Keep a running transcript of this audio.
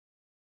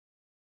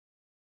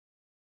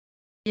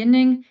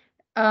beginning,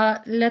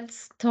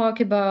 let's talk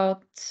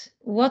about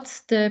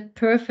what's the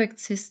perfect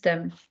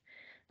system.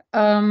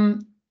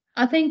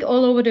 I think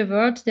all over the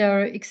world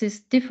there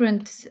exist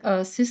different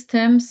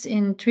systems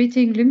in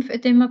treating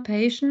lymphedema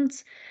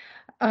patients.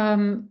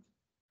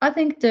 I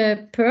think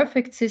the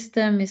perfect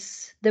system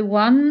is the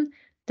one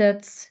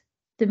that's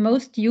the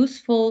most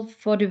useful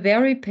for the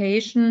very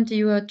patient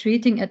you are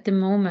treating at the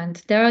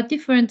moment. There are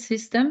different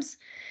systems,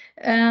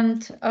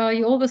 and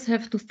you always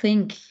have to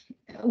think.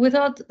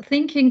 Without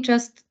thinking,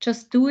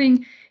 just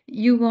doing,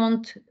 you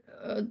won't.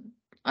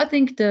 I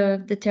think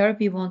the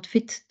therapy won't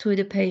fit to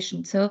the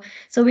patient. So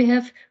we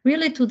have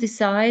really to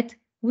decide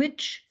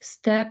which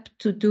step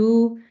to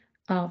do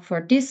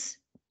for this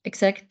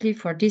exactly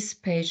for this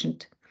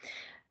patient.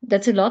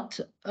 That's a lot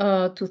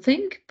to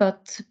think,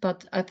 but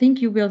I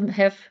think you will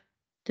have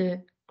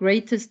the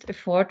greatest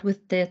effort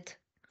with that.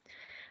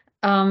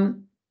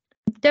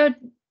 There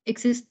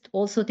exist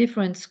also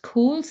different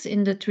schools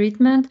in the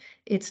treatment.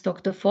 It's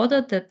Dr.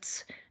 Fodder,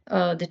 that's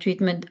the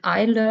treatment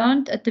I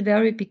learned at the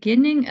very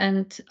beginning,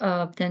 and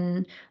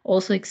then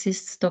also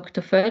exists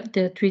Dr. Völl,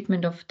 the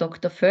treatment of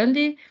Dr.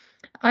 Völli.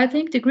 I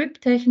think the grip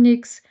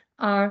techniques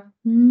are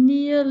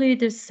nearly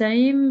the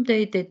same.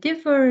 They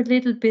differ a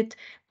little bit,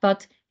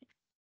 but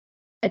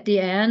at the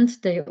end,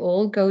 they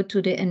all go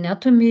to the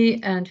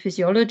anatomy and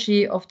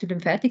physiology of the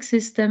lymphatic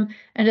system.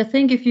 And I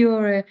think if you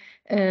are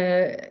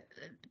a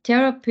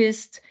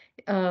therapist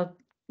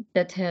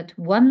that had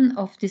one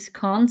of these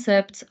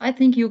concepts, I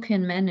think you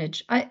can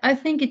manage. I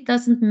think it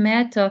doesn't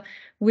matter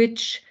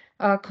which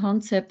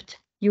concept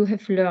you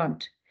have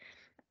learned.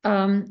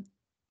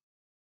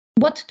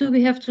 What do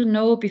we have to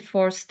know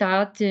before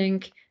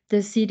starting the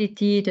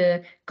CDT,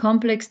 the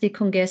complex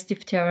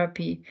decongestive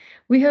therapy?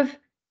 We have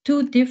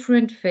two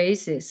different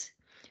phases.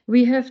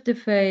 We have the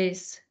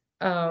phase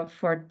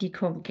for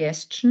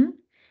decongestion,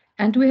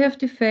 and we have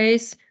the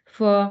phase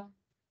for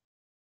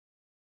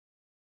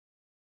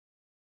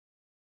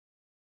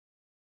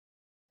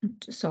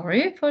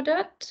sorry for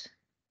that.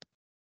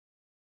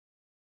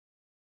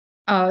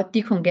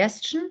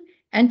 Decongestion,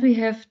 and we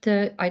have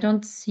the, I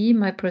don't see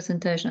my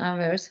presentation. I'm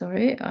very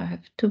sorry. I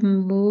have to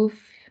move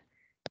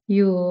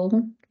you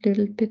a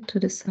little bit to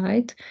the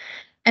side.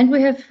 And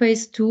we have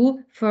phase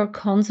 2 for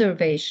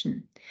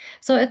conservation.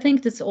 So I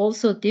think that's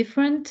also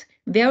different,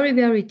 very,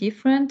 very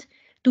different.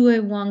 Do I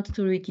want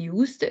to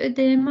reduce the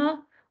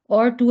edema,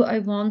 or do I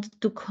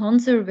want to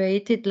conserve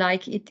it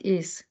like it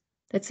is?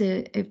 That's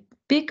a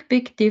big,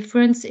 big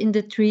difference in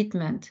the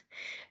treatment,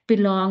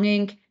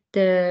 belonging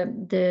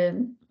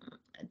the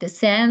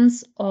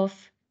sense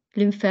of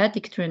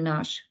lymphatic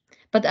drainage.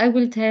 But I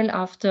will tell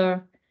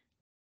after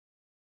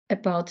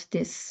about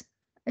this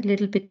a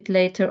little bit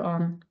later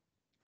on.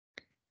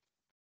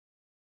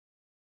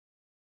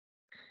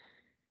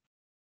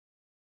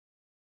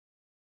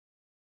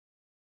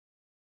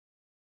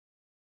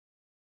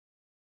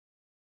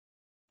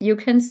 You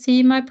can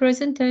see my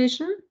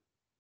presentation?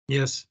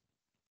 Yes.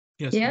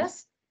 Yes.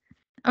 Yes?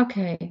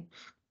 Okay.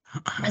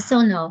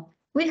 So now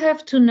we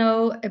have to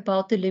know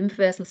about the lymph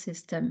vessel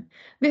system.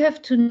 We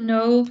have to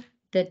know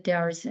that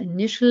there is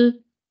initial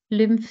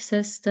lymph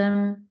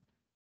system,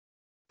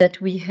 that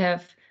we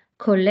have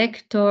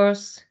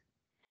collectors,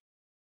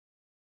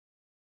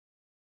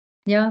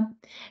 yeah,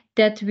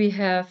 that we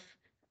have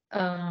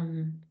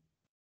on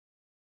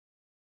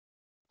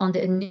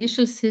the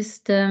initial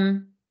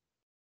system,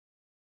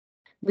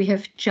 we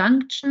have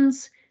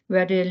junctions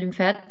where the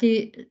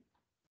lymphatic,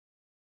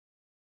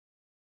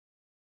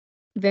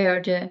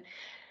 where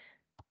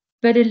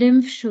the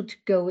lymph should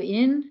go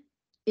in.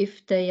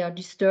 If they are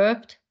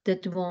disturbed,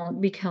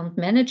 we can't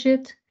manage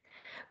it.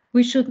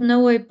 We should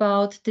know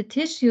about the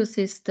tissue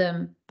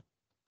system.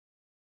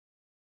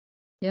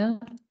 Yeah,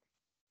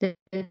 that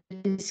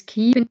is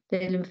keeping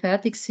the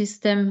lymphatic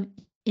system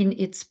in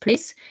its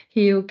place.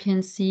 Here you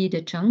can see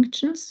the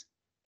junctions.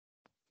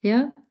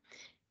 Yeah,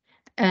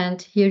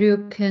 and here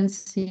you can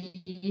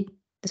see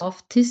the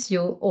soft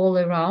tissue all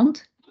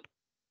around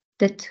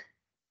that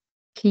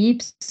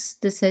keeps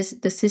the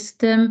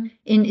system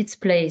in its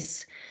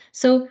place.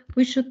 So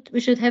we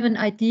should have an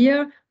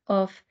idea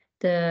of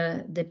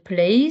the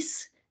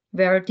place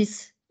where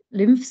this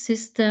lymph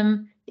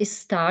system is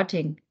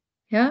starting.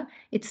 Yeah,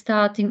 it's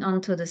starting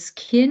onto the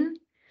skin,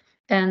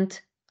 and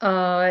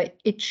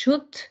it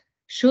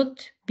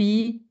should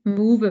be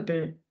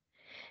movable.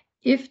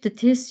 If the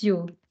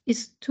tissue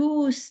is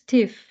too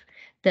stiff,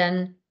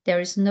 then there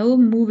is no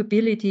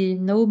movability,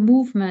 no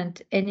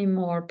movement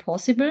anymore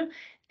possible.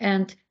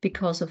 And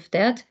because of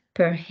that,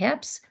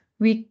 perhaps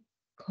we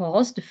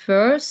cause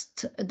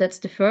that's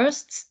the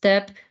first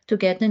step to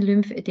get a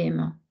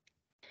lymphedema.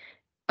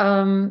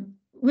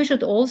 We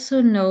should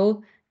also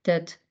know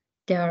that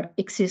there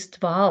exist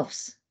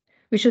valves.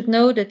 We should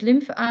know that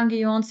lymph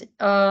ganglions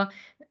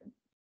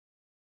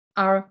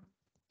are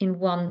in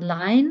one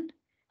line,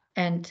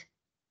 and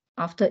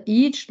after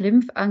each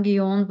lymph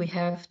ganglion, we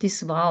have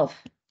this valve.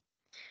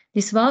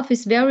 This valve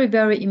is very,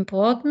 very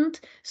important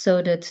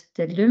so that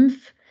the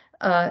lymph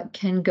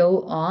can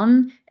go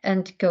on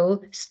and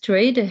go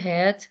straight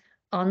ahead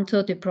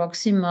onto the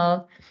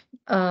proximal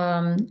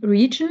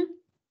region.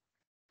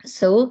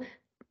 So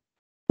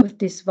with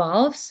these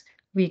valves,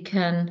 we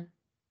can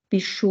be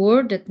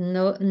sure that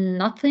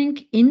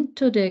nothing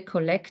into the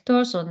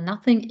collectors or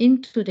nothing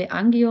into the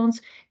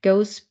angiones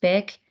goes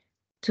back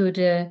to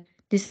the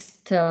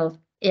distal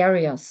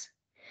areas.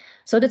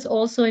 So that's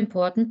also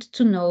important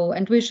to know.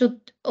 And we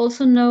should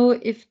also know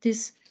if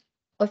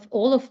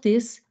all of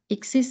this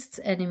exists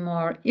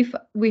anymore. If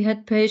we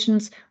had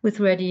patients with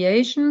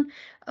radiation,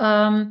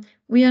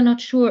 we are not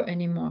sure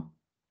anymore.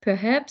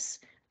 Perhaps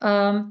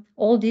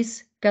all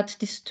this got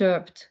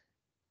disturbed.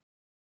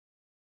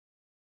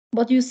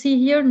 What you see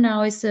here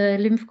now is a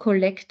lymph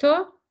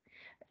collector,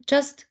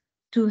 just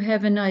to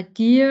have an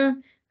idea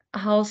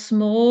how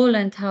small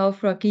and how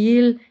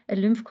fragile a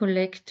lymph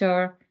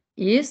collector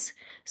is,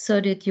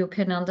 so that you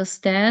can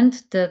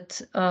understand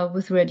that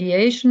with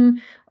radiation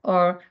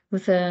or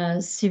with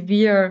a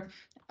severe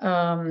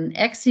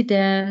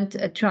accident,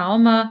 a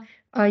trauma,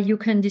 you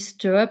can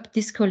disturb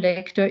this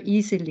collector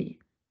easily.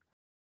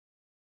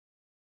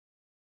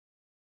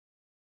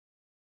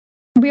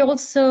 We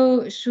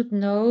also should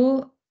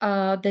know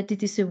that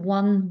it is a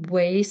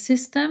one-way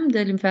system.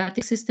 The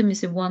lymphatic system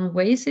is a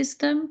one-way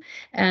system,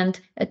 and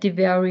at the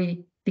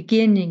very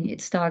beginning it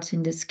starts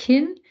in the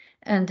skin,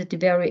 and at the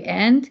very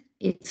end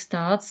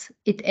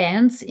it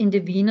ends in the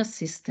venous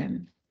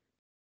system.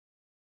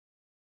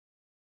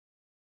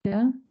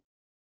 Yeah.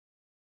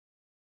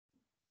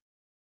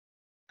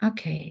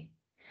 Okay.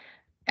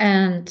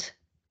 And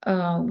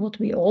what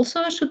we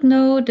also should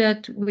know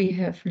that we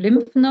have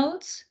lymph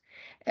nodes,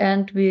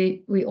 and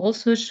we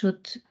also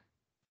should.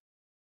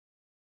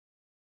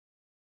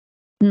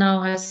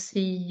 Now I see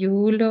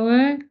you,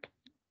 Laura.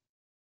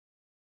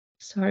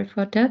 Sorry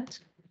for that.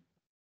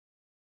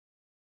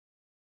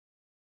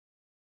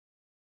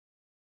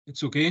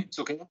 It's okay. It's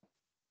okay.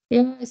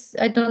 Yes,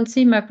 I don't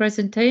see my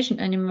presentation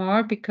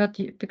anymore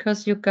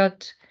because you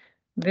got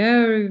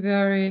very,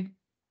 very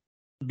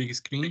Big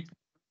screen.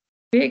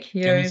 big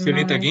here. Can you share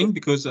it again?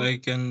 Because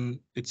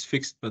it's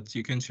fixed, but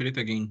you can share it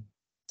again.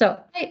 So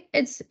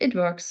it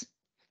works.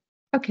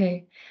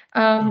 Okay.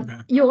 Okay.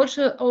 You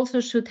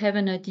also should have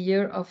an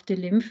idea of the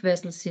lymph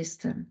vessel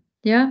system.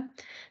 Yeah.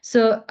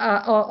 So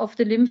of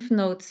the lymph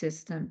node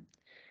system,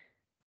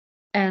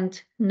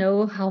 and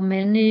know how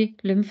many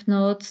lymph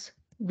nodes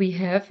we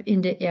have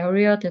in the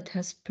area that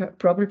has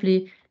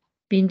probably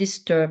been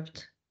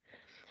disturbed.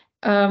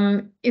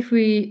 If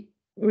we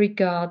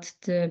regard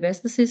the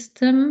vessel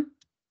system,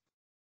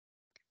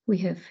 we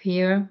have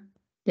here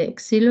the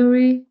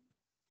axillary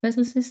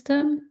vessel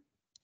system.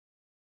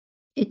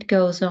 It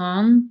goes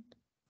on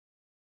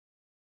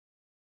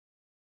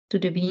to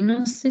the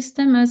venous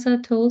system, as I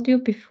told you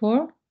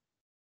before.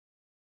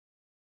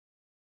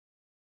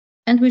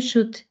 And we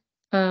should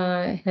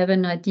have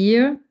an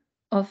idea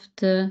of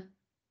the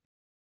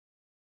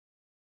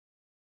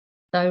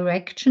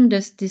direction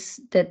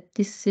that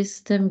this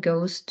system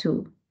goes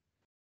to.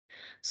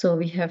 So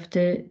we have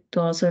the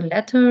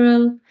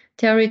dorsolateral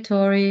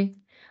territory,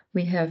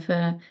 we have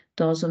a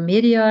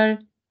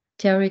dorsomedial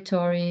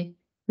territory,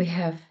 we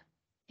have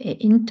an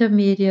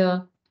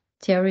intermedial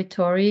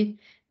territory,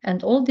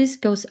 and all this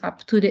goes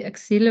up to the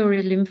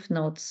axillary lymph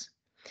nodes.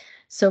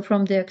 So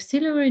from the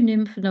axillary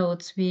lymph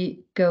nodes,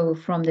 we go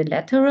from the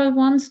lateral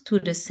ones to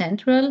the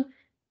central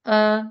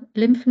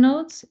lymph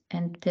nodes,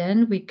 and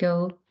then we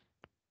go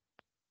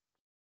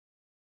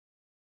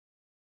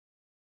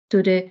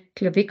to the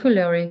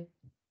clavicular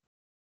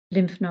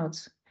lymph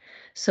nodes.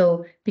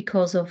 So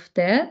because of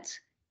that,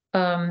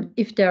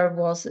 if there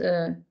was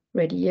a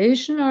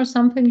radiation or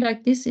something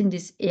like this in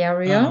this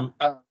area.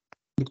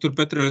 Dr.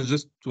 Petra,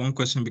 just one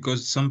question,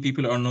 because some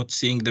people are not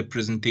seeing the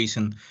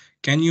presentation.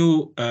 Can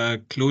you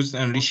close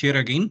and reshare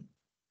again?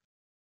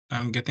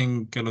 I'm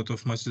getting a lot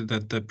of messages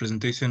that the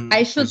presentation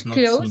was not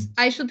seen.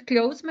 I should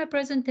close my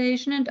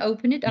presentation and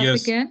open it up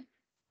again.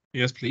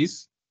 Yes,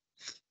 please.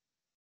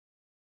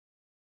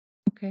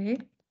 Okay.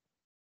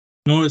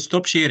 No,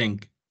 stop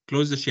sharing.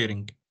 Close the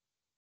sharing.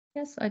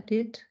 Yes, I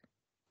did.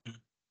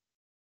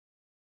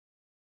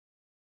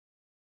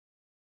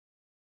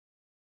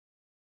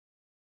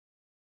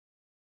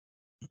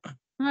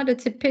 Oh,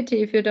 that's a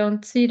pity if you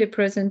don't see the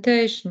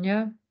presentation,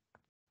 yeah?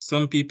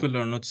 Some people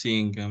are not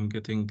seeing. I'm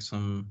getting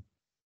some.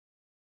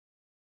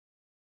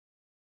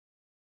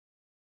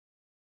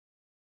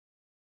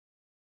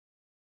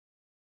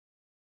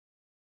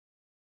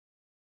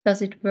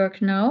 Does it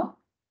work now?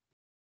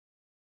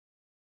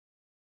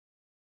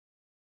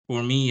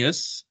 For me,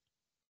 yes.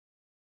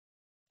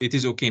 It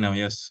is okay now,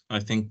 yes. I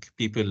think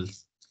people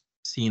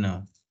see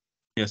now.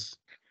 Yes.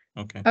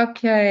 Okay.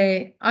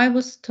 Okay, I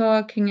was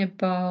talking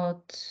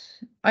about,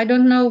 I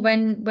don't know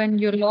when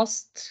you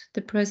lost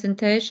the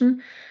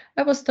presentation.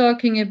 I was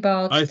talking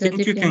about I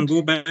think you can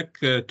go back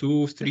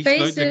 2, 3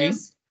 slides again.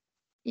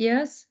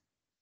 Yes.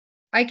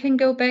 I can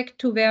go back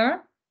to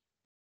where?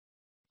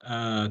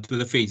 To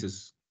the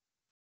phases.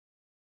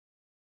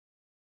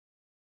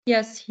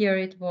 Yes, here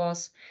it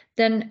was.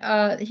 Then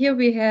here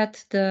we had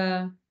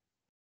the,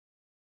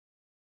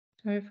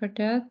 sorry for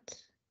that.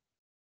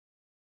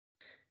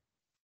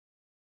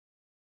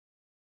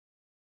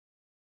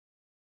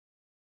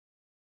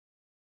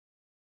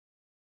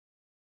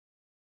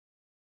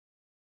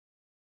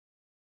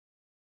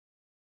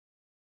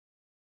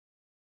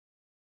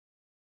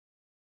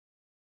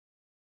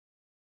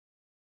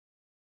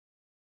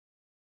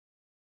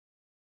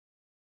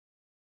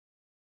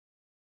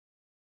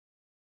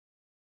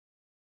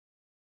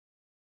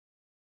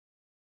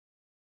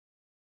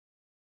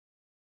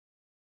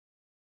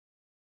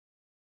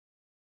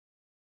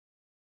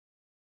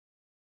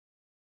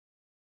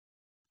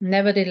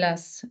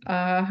 Nevertheless,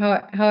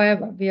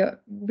 however,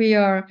 we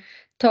are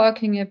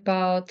talking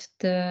about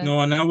the.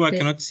 No, now I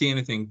cannot see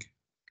anything.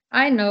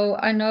 I know.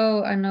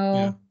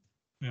 Yeah.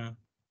 Yeah.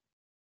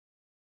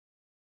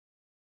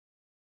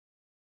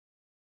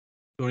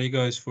 Sorry,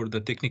 guys, for the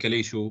technical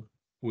issue.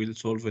 We'll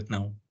solve it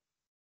now.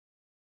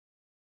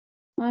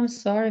 I'm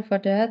sorry for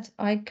that.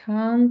 I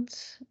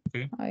can't.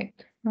 Okay.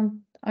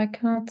 I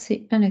can't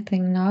see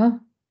anything now.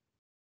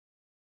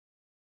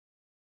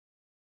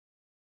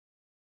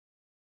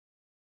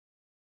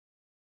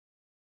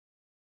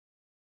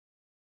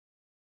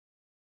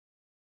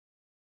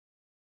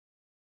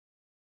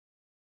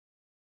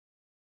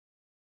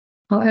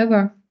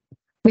 However,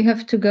 we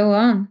have to go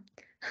on.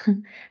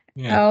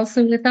 Yeah.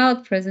 Also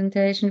without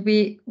presentation,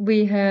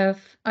 we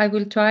have. I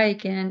will try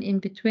again in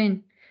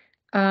between.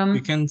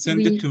 You can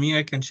send it to me.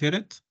 I can share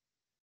it.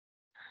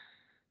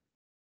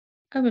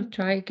 I will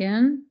try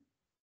again.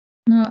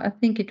 No, I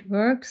think it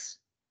works.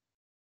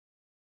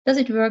 Does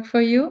it work for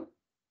you?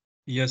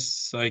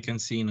 Yes, I can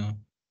see now.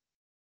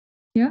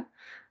 Yeah.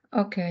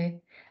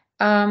 Okay.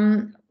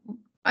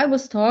 I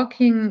was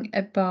talking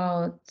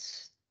about.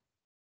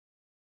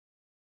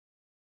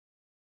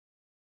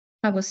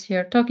 I was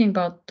here talking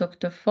about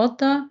Dr.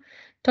 Fotta,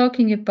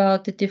 talking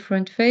about the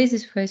different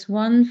phases, phase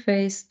 1,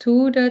 phase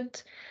 2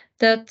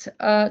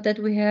 that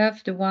we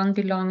have, the one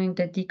belonging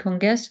the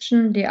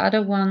decongestion, the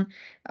other one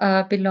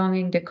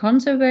belonging the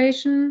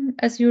conservation,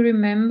 as you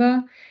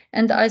remember.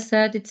 And I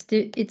said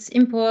it's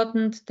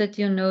important that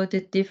you know the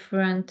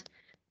different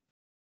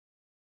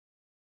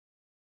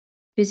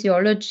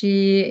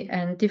physiology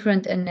and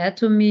different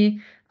anatomy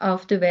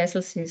of the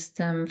vessel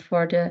system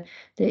for the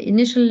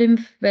initial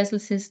lymph vessel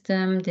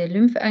system, the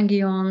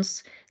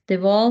lymphangions, the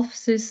valve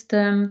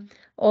system,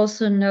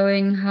 also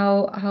knowing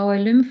how a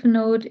lymph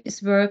node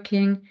is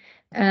working.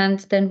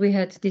 And then we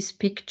had this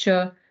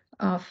picture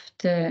of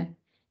the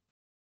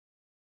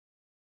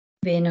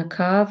vena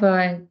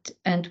cava,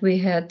 and we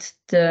had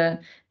the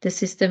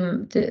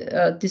system,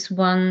 this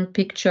one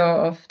picture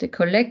of the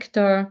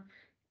collector.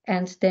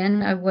 And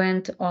then I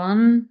went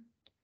on.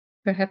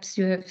 Perhaps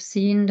you have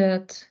seen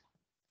that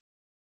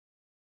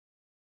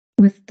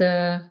with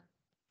the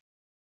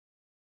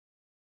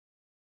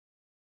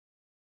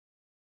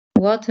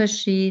water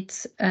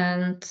sheets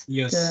and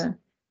Yes. the.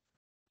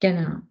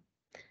 Genau.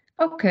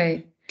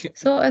 Okay.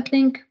 So I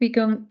think we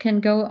can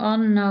go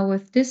on now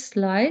with this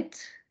slide.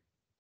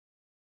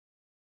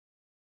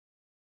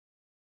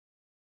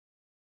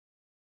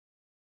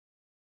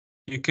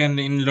 You can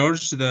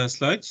enlarge the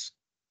slides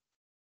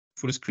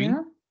full screen.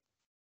 Yeah.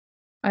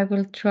 I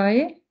will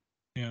try.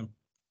 Yeah.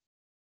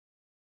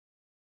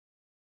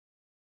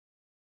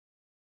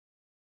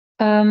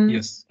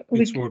 Yes,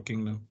 it's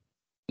working now.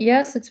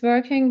 Yes, it's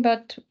working,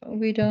 but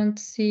we don't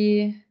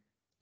see.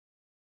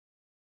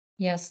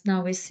 Yes,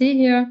 now we see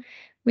here.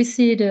 We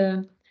see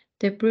the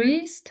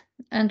breast,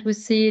 and we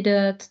see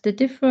that the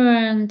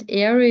different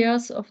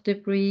areas of the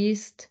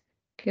breast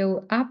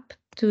go up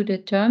to the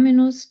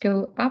terminus,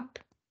 go up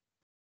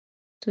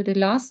to the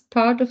last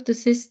part of the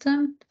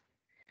system.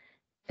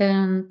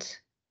 And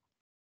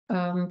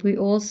we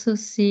also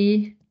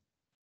see,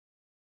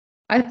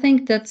 I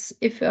think that's,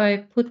 if I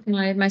put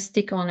my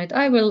stick on it,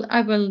 I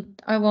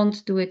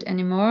won't do it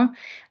anymore.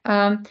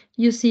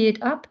 You see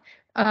it up.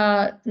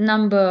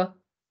 Number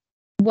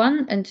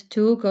 1 and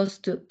 2 goes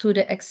to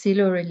the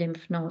axillary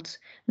lymph nodes.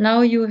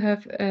 Now you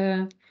have,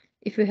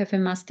 if you have a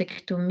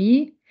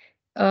mastectomy,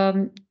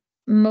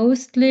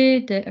 mostly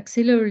the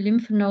axillary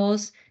lymph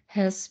nodes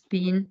has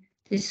been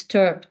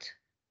disturbed.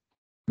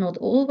 Not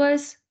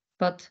always,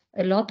 but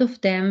a lot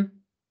of them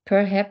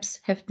perhaps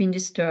have been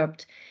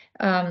disturbed.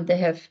 They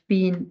have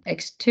been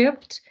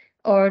extirped,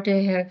 or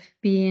they have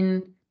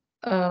been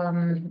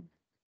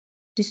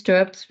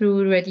disturbed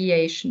through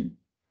radiation.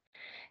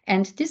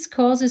 And this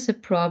causes a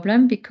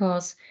problem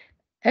because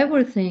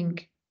everything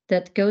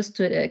that goes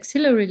to the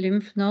axillary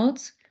lymph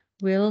nodes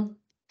will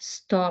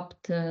stop.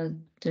 The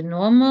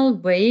normal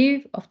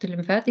wave of the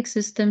lymphatic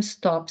system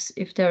stops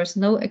if there are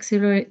no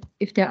axillary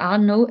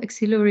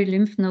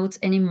lymph nodes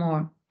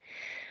anymore.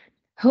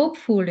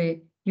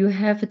 Hopefully, you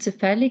have a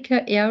cephalic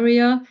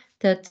area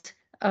that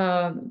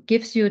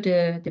gives you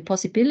the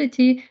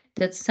possibility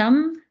that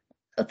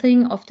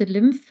something of the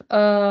lymph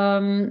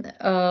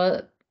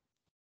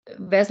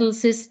vessel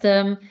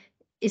system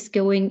is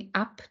going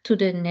up to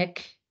the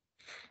neck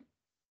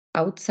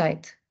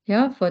outside,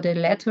 yeah, for the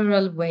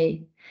lateral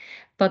way.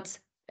 But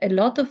a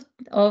lot of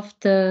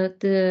the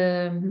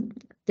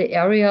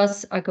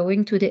areas are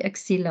going to the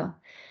axilla.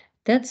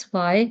 That's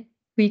why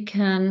we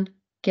can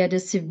get a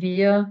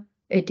severe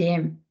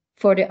edema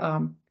for the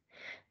arm.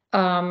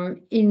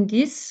 In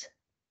this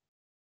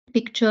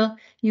picture,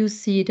 you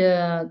see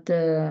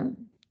the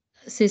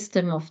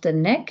system of the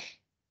neck.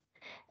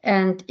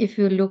 And if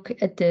you look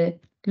at the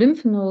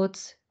lymph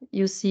nodes,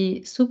 you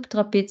see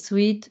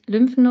subtrapezoid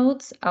lymph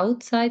nodes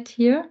outside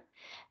here.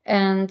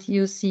 And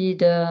you see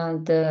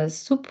the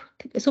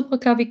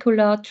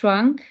supraclavicular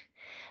trunk.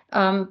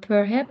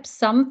 Perhaps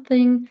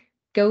something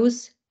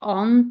goes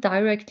on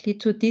directly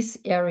to this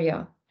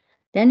area.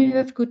 then you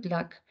have good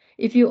luck.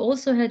 If you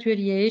also had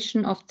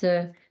radiation of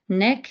the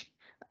neck,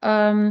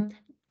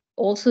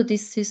 also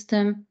this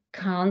system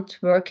can't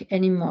work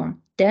anymore.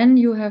 Then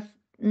you have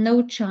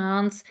no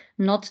chance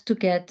not to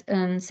get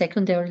a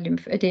secondary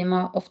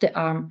lymphedema of the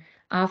arm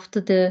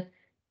after the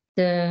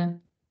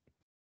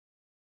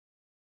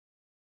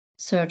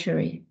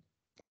surgery.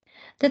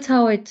 That's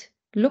how it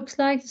looks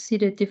like. You see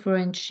the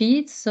different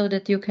sheets so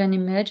that you can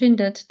imagine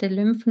that the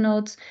lymph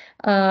nodes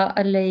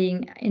are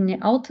laying in the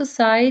outer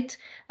side,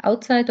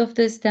 outside of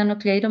the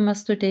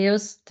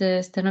sternocleidomastoideus.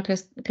 The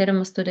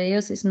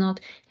sternocleidomastoideus is not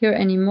here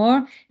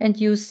anymore. And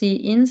you see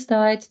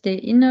inside the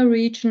inner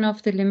region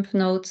of the lymph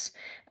nodes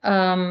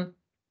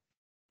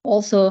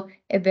also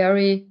a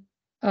very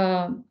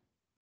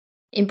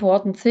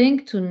important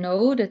thing to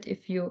know, that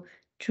if you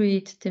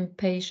treat the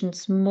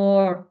patients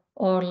more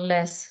or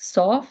less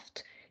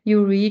soft,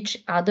 you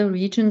reach other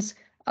regions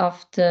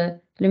of the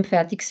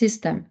lymphatic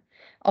system,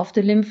 of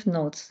the lymph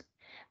nodes.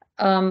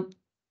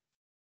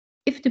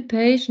 If the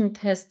patient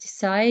has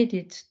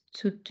decided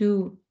to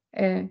do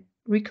a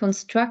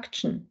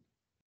reconstruction,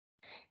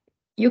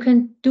 you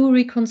can do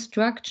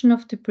reconstruction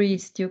of the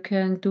breast, you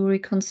can do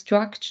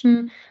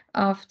reconstruction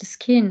of the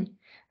skin.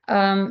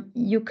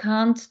 You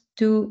can't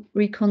do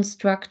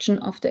reconstruction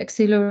of the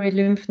axillary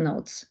lymph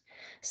nodes.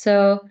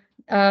 So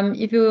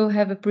if you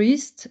have a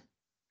breast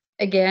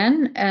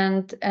again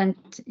and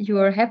you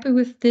are happy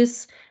with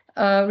this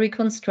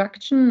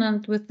reconstruction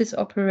and with this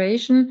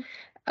operation,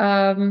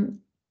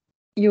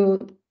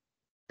 you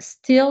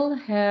still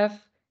have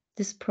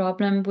this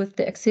problem with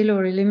the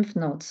axillary lymph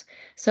nodes.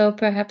 So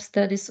perhaps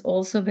that is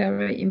also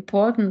very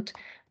important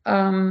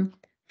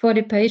for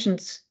the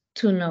patients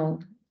to know.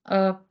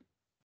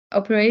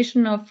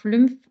 Operation of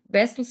lymph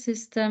vessel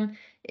system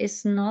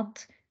is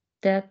not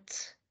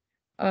that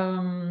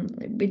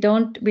we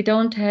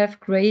don't have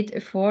great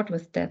effort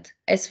with that,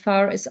 as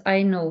far as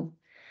I know.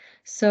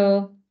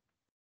 So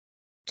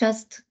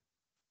just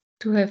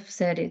to have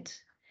said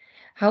it,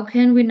 how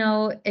can we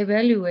now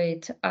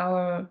evaluate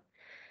our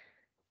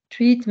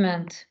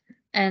treatment,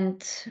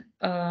 and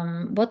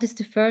what is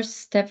the first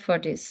step for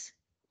this?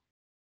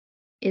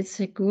 It's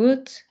a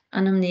good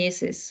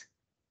anamnesis.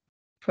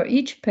 For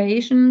each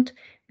patient,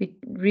 we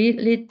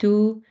really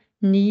do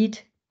need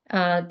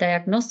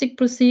diagnostic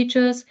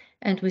procedures,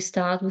 and we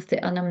start with the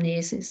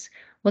anamnesis.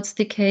 What's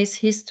the case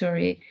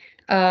history?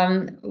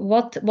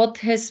 What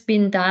has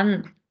been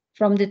done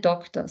from the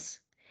doctors?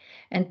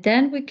 And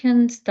then we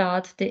can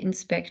start the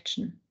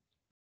inspection.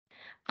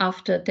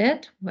 After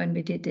that, when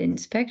we did the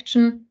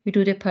inspection, we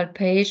do the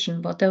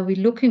palpation. What are we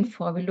looking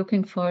for? We're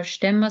looking for a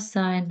stemmer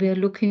sign. We are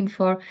looking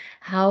for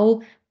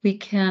how we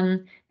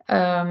can,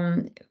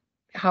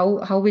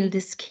 how will the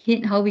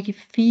skin, how we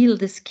feel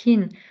the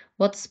skin,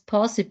 what's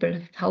possible,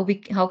 how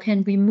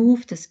can we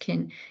move the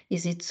skin?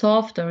 Is it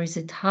soft or is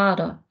it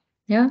harder?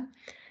 Yeah.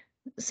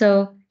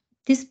 So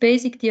these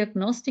basic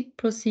diagnostic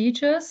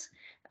procedures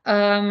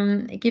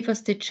give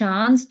us the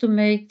chance to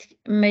make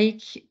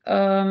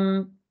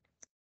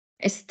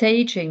a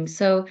staging,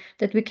 so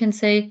that we can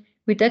say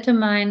we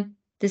determine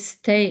the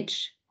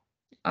stage.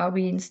 Are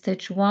we in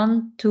stage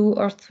 1, 2,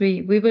 or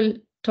 3? We will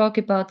talk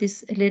about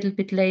this a little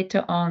bit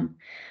later on.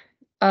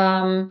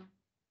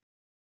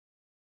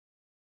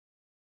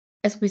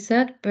 As we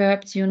said,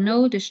 perhaps you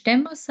know the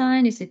stemmer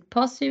sign. Is it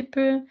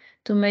possible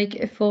to make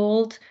a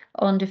fold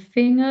on the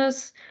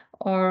fingers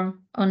or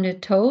on the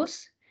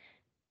toes?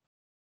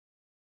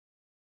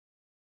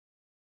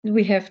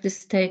 We have the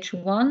stage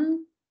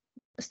 1.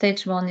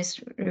 Stage 1 is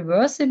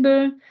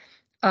reversible.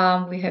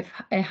 We have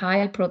a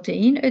high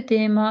protein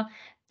edema.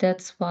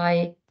 That's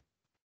why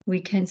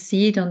we can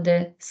see it on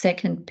the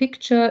second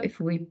picture. If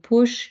we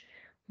push,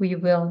 we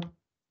will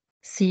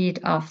see it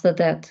after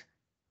that.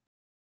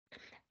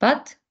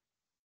 But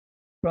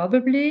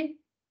probably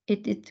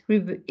it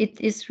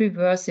is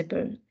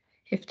reversible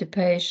if the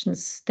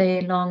patients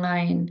stay longer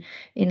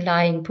in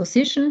lying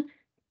position.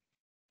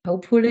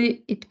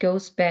 Hopefully it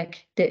goes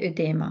back, the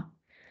edema.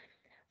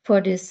 For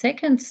the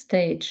second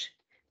stage,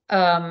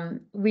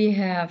 we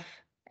have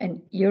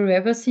an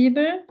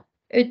irreversible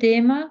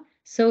edema,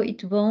 so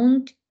it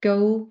won't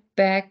go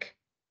back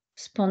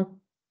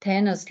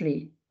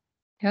spontaneously.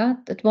 Yeah,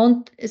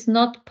 is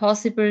not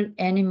possible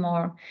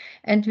anymore.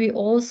 And we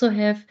also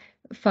have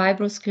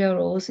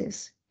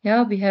fibrosclerosis.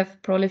 Yeah, we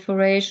have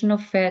proliferation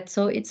of fat,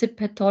 so it's a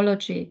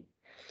pathology.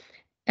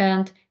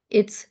 And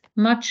it's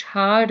much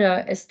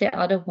harder as the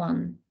other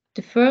one.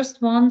 The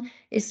first one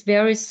is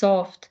very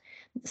soft.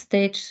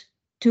 Stage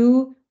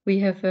 2, we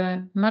have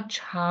a much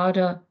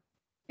harder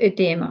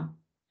edema.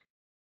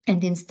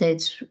 And in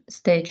stage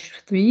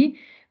 3,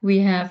 we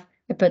have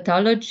a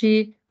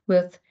pathology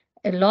with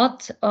a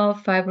lot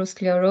of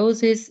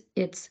fibrosclerosis.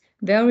 It's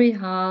very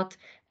hard,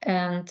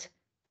 and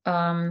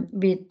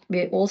we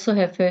also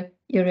have a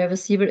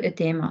irreversible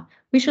edema.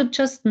 We should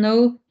just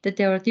know that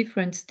there are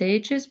different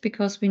stages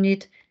because we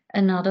need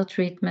another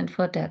treatment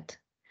for that.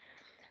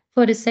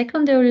 For the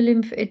secondary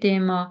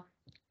lymphedema,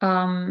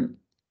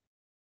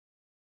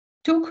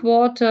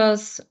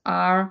 2/4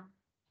 are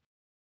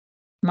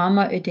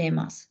mama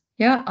edemas.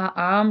 are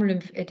arm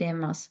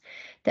lymphedemas.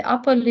 The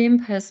upper limb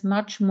has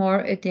much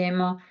more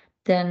edema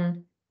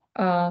than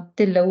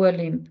the lower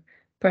limb.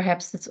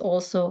 Perhaps that's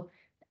also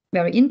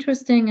very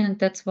interesting, and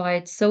that's why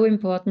it's so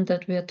important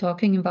that we are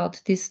talking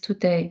about this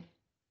today.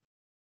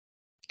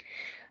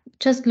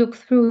 Just look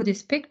through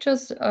these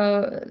pictures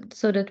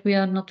so that we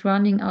are not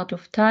running out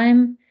of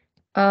time.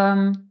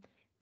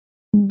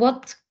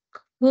 What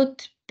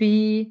could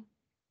be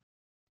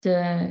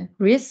the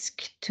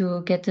risk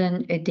to get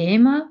an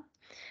edema?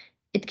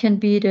 It can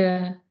be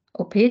the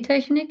OP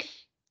technique.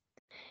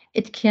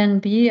 It can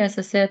be, as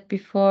I said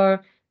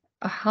before,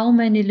 how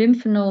many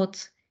lymph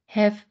nodes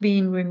have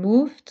been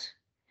removed.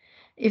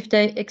 If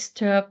they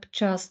extirp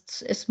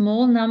just a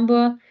small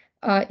number,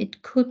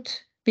 it could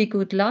be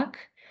good luck.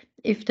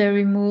 If they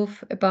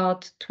remove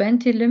about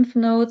 20 lymph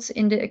nodes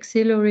in the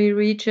axillary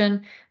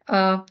region,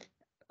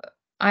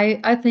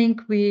 I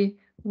think we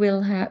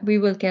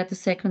will get a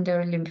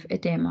secondary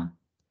lymphedema.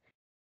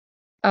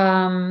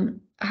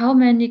 How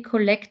many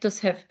collectors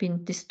have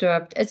been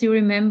disturbed? As you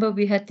remember,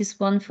 we had this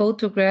one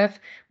photograph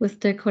with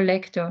the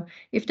collector.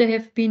 If they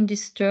have been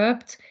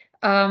disturbed,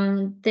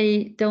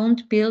 they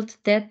don't build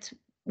that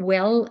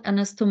well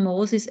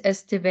anastomosis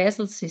as the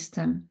vessel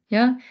system.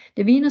 Yeah,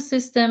 the venous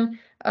system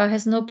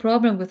has no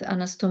problem with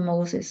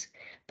anastomosis,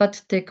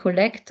 but the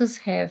collectors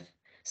have.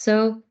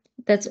 So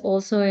that's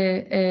also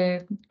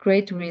a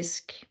great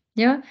risk.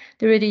 Yeah,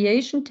 the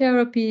radiation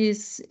therapy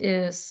is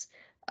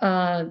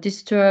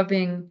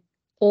disturbing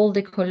all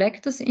the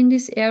collectors in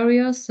this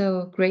area,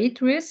 so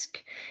great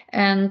risk.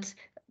 And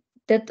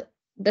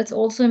that's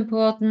also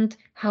important.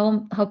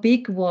 How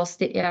big was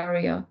the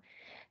area?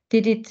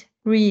 Did it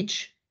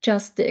reach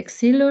just the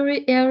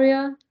axillary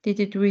area? Did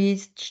it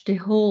reach the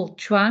whole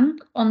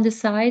trunk on the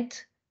side?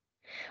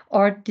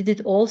 Or did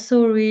it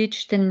also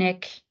reach the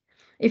neck?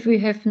 If we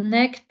have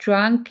neck,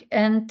 trunk,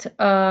 and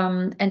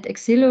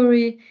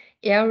axillary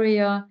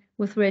area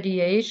with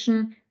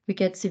radiation, we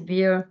get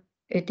severe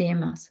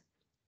edemas.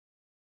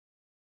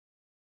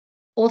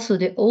 Also,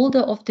 the older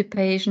of the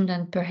patient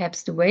and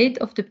perhaps the weight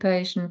of the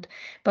patient,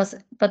 but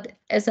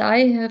as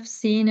I have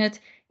seen it,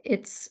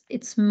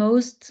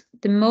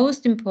 the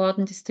most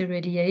important is the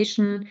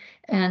radiation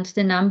and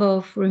the number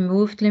of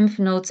removed lymph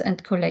nodes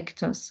and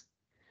collectors.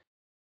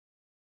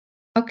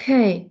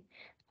 Okay,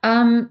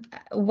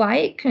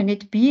 why can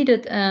it be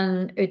that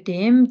an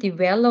edema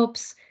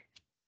develops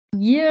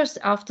years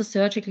after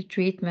surgical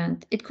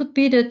treatment? It could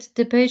be that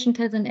the patient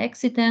had an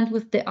accident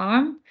with the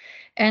arm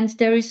and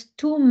there is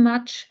too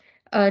much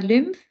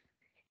lymph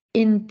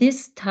in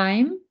this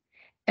time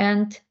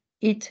and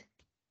it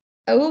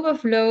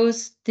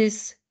overflows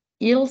this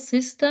ill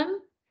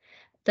system,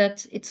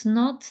 that it's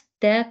not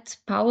that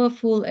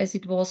powerful as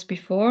it was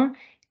before,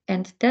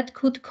 and that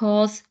could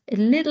cause a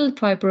little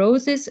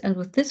fibrosis. And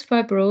with this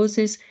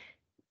fibrosis,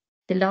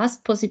 the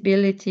last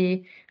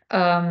possibility,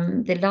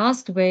 the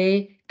last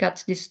way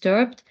got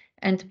disturbed,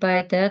 and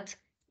by that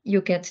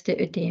you get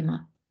the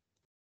edema.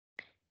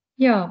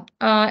 Yeah,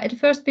 at the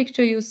first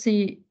picture you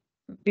see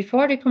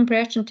before the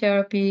compression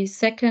therapy.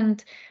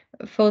 Second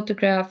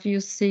photograph, you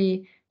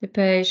see the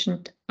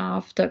patient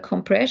after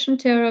compression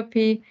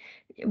therapy.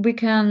 We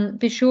can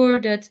be sure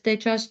that they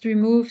just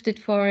removed it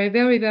for a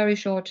very, very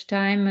short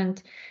time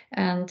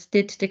and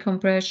did the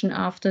compression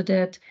after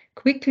that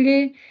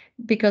quickly,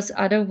 because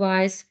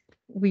otherwise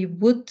we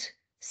would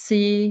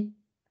see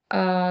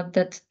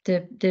that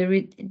the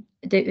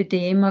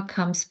edema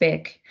comes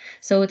back.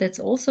 So that's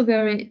also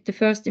the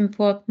first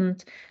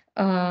important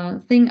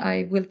thing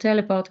I will tell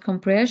about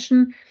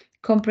compression.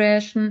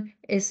 Compression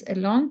is a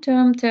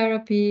long-term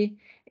therapy.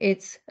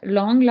 It's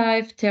long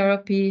life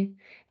therapy,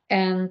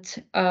 and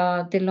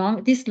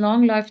this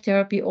long life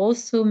therapy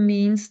also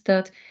means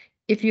that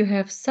if you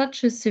have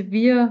such a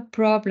severe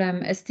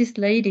problem as this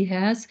lady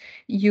has,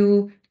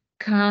 you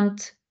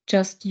can't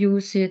just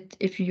use it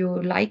if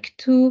you like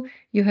to.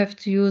 You have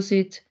to use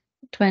it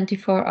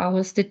 24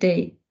 hours a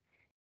day.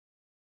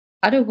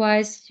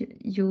 Otherwise,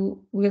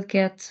 you will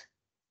get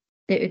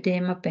the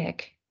edema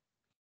back.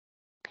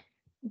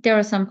 There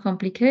are some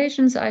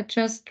complications. I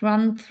just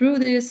run through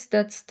this.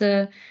 That's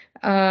the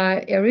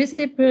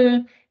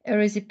erysipelas.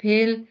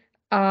 Erysipelas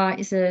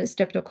is a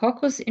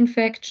streptococcus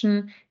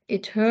infection.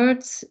 It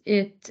hurts.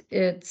 You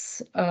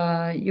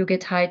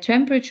get high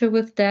temperature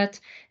with that,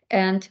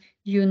 and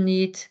you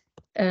need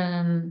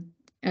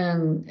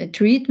a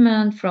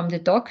treatment from the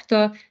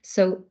doctor.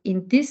 So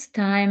in this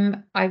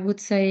time, I would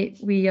say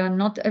we are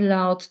not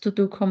allowed to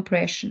do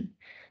compression.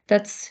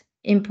 That's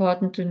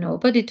important to know,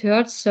 but it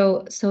hurts,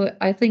 so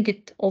I think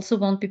it also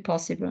won't be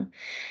possible.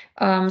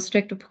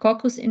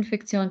 Streptococcus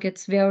infection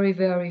gets very,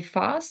 very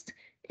fast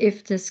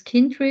if the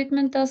skin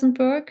treatment doesn't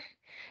work.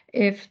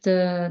 If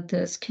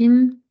the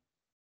skin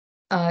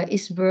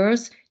is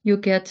worse, you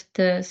get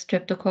the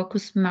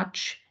streptococcus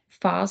much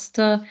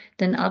faster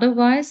than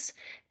otherwise,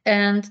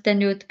 and then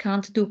you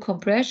can't do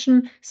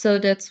compression, so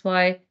that's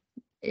why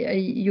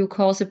you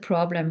cause a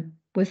problem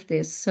with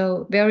this.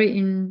 So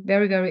very,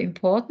 very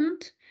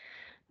important.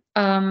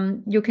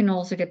 You can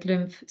also get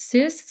lymph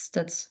cysts.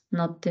 That's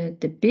not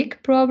the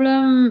big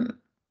problem.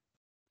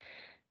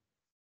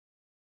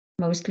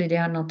 Mostly they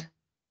are not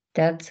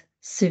that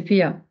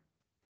severe.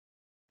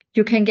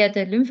 You can get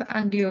a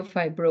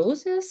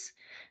lymphangiofibrosis.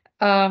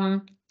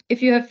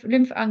 If you have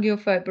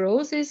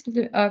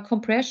lymphangiofibrosis,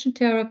 compression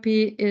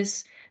therapy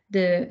is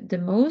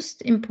the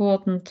most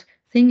important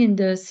thing in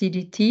the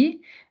CDT,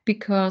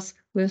 because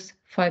with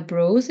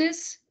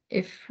fibrosis,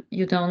 if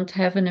you don't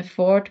have an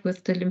effort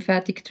with the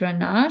lymphatic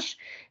drainage,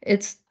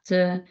 it's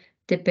the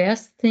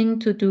best thing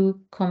to do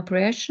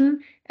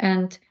compression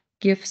and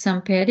give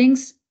some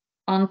paddings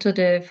onto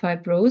the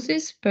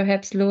fibrosis.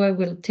 Perhaps Loa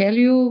will tell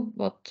you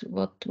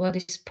what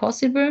is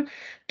possible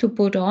to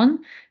put on.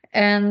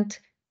 And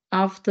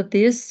after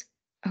this,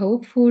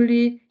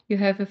 hopefully you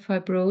have a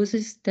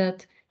fibrosis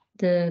that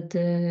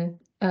the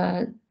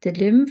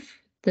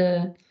lymph,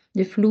 the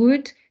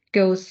fluid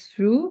goes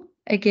through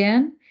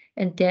again,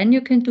 and then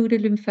you can do the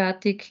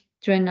lymphatic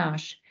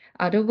drainage.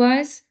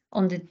 Otherwise,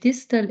 on the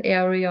distal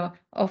area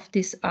of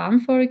this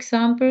arm, for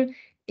example,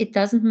 it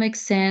doesn't make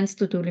sense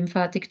to do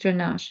lymphatic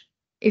drainage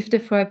if the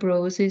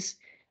fibrosis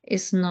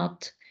is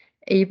not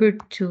able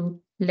to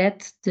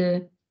let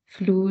the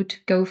fluid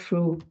go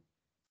through.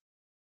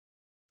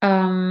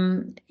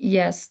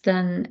 Yes,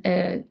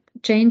 then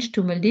change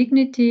to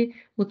malignity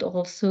would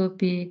also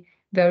be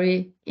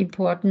very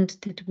important,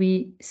 that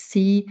we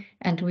see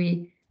and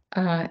we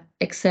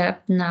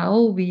accept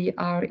now we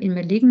are in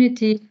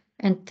malignity,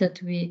 and that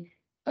we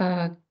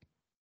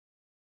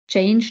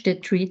change the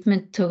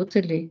treatment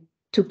totally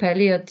to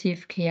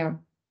palliative care,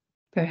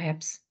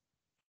 perhaps.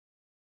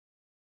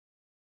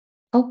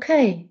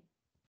 Okay.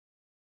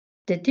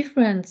 The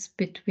difference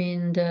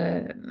between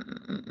the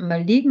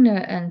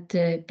maligne and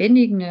the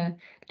benigne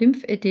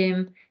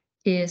lymphedema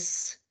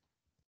is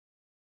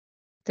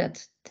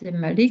that the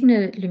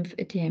maligne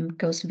lymphedema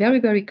goes very,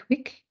 very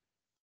quick.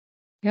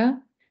 Yeah,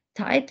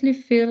 tightly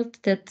filled.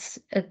 That's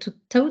a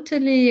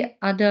totally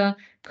other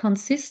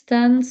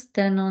consistence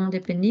than on the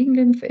benign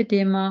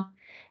lymphedema.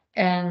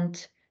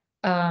 And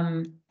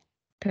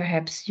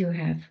perhaps you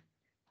have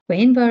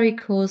vein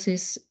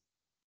varicosis,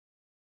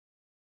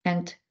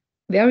 and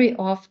very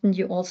often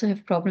you also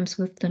have problems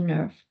with the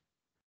nerve.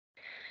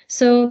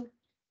 So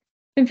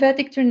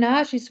lymphatic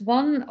drainage is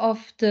one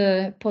of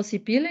the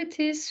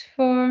possibilities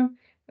for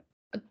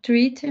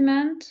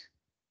treatment.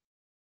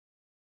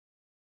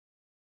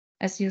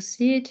 As you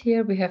see it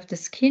here, we have the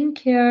skin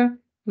care,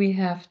 we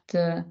have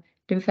the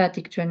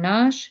lymphatic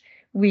drainage,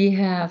 we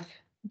have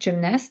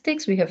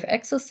gymnastics, we have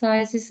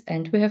exercises,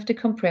 and we have the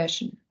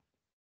compression.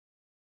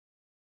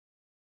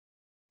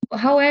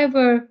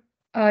 However,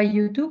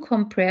 you do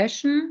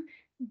compression.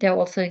 There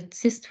also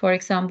exists, for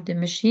example, the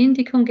machine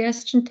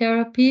decongestion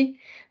therapy.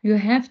 You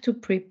have to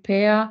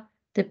prepare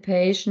the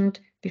patient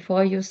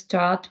before you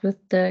start with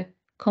the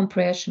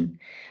compression.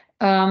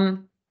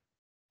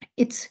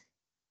 It's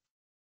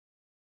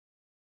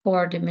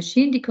for the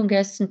machine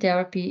decongestion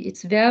therapy,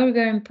 it's very,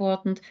 very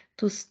important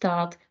to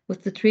start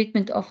with the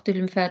treatment of the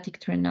lymphatic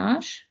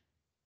drainage.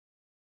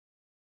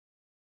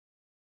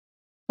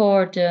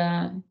 For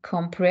the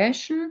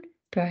compression,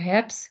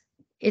 perhaps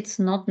it's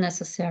not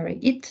necessary.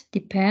 It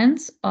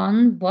depends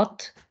on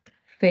what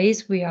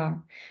phase we are.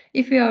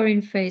 If we are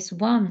in phase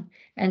 1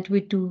 and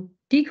we do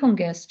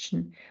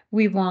decongestion,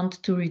 we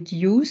want to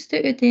reduce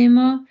the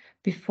edema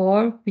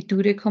before we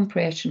do the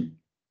compression.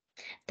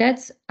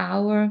 That's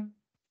our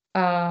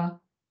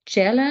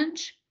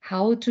challenge,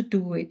 how to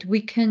do it.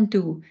 We can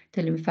do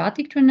the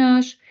lymphatic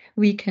drainage,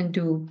 we can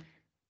do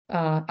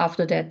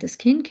after that the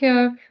skin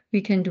care,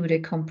 we can do the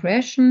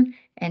compression,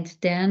 and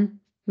then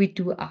we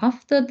do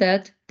after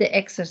that the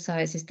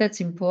exercises.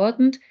 That's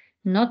important,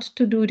 not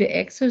to do the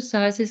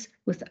exercises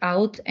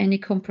without any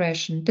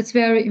compression. That's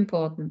very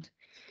important.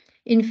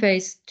 In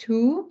phase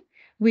 2,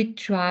 we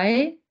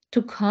try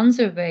to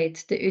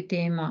conservate the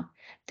edema.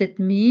 That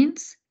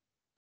means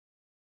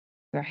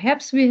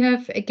perhaps we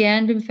have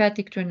again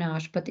lymphatic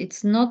drainage, but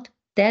it's not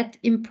that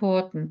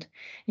important.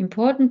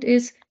 Important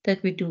is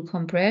that we do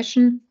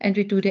compression and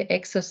we do the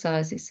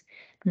exercises.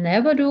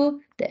 Never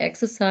do the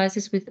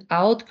exercises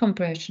without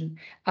compression.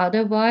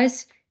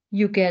 Otherwise,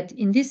 you get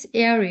in this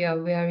area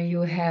where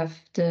you have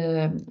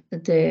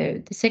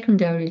the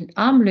secondary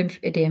arm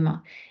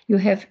lymphedema, you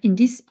have in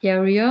this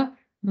area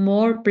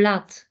more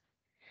blood.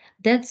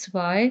 That's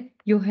why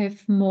you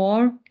have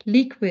more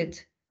liquid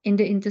in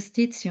the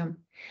interstitium.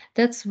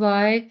 That's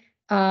why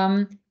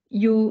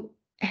you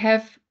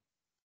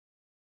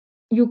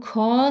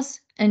cause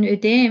an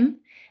edema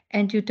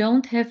and you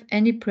don't have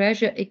any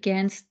pressure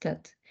against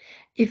that.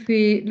 If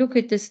we look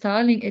at the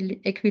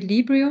Starling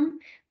equilibrium,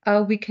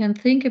 we can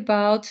think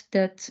about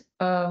that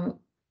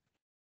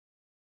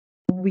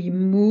we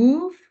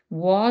move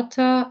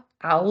water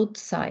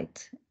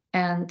outside,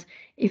 and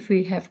if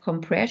we have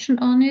compression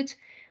on it,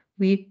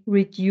 we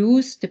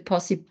reduce the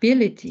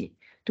possibility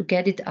to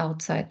get it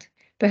outside.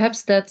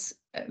 Perhaps that's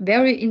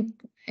very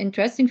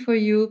interesting for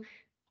you.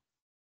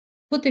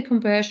 Put the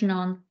compression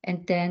on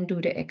and then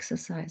do the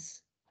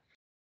exercise.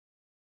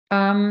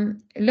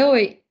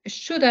 Loe,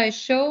 should I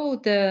show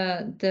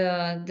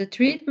the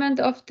treatment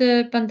of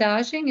the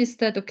bandaging? Is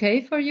that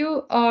okay for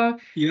you, or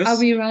Yes. are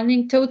we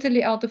running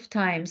totally out of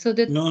time so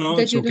that No,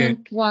 that it's you okay.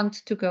 don't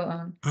want to go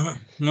on?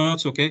 No,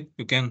 it's okay.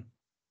 You can.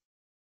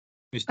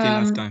 We still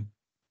have time.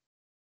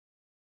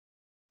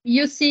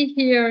 You see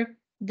here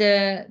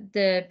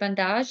the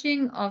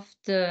bandaging of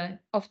the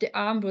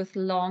arm with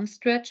long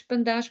stretch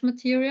bandage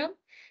material.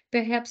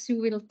 Perhaps you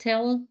will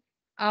tell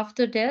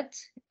after that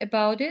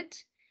about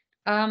it.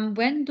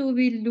 When do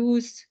we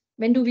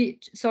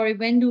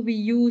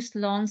use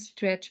long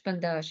stretch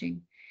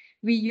bandaging?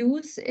 We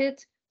use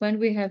it when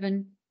we have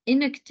an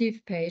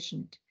inactive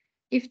patient.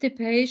 If the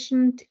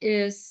patient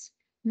is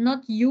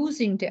not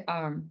using the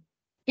arm,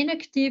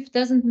 inactive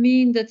doesn't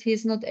mean that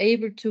he's not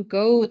able to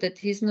go, that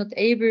he's not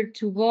able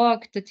to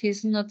walk, that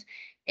he's not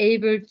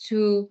able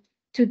to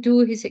do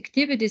his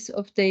activities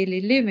of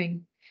daily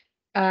living.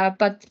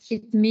 But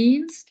it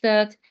means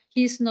that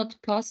he's not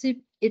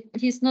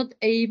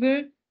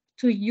able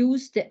to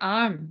use the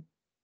arm.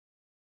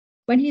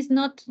 When he's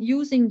not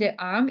using the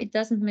arm, it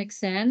doesn't make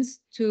sense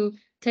to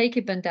take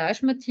a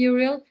bandage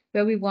material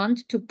where we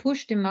want to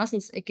push the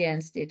muscles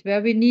against it,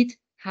 where we need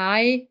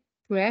high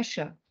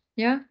pressure.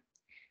 Yeah.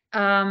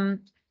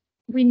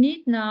 We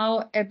need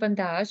now a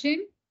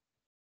bandaging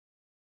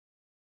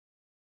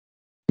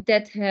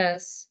that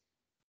has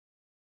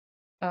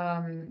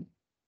the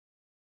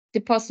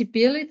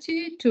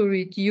possibility to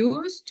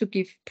reduce, to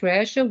give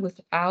pressure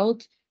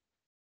without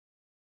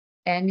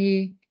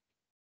any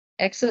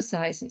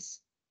exercises.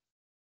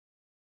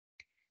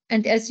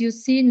 And as you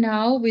see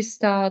now, we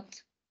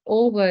start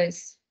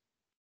always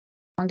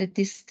on the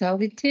distal,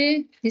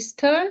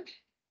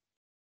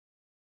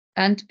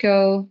 and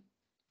go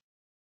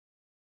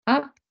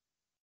up.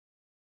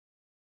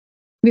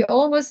 We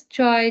always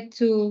try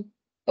to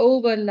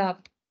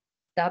overlap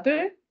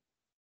double,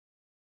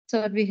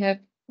 so that we have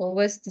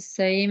always the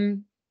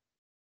same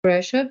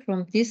pressure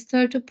from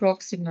distal to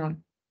proximal.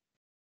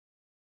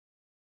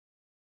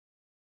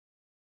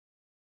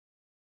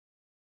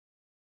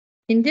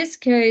 In this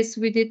case,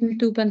 we didn't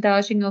do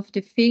bandaging of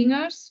the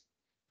fingers.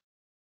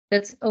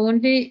 That's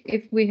only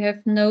if we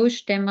have no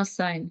stemmer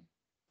sign.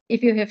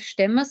 If you have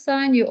stemmer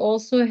sign, you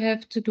also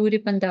have to do the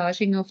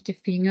bandaging of the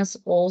fingers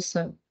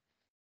also.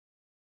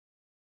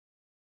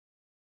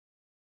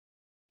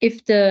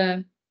 If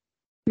the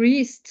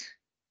priest,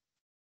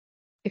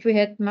 if we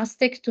had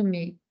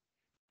mastectomy,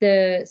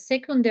 the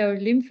secondary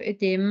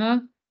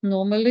lymphedema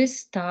normally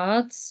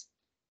starts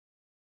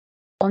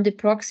on the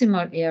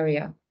proximal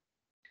area.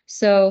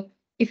 So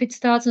if it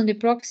starts on the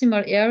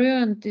proximal area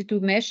and you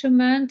do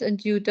measurement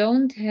and you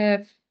don't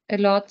have a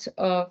lot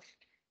of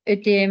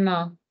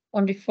edema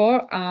on the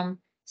forearm,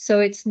 so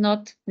it's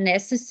not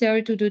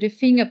necessary to do the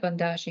finger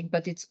bandaging,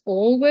 but it's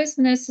always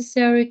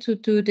necessary to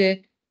do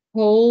the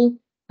whole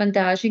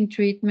bandaging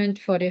treatment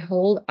for the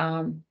whole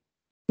arm.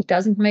 It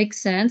doesn't make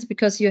sense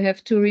because you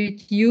have to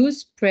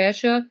reduce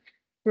pressure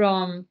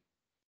from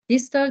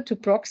distal to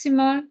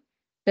proximal.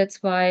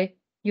 That's why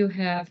you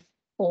have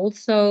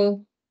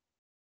also.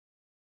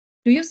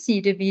 Do you see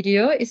the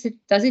video?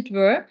 Does it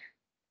work?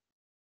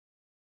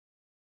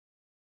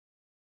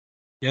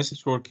 Yes,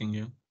 it's working,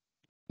 yeah.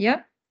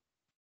 Yeah.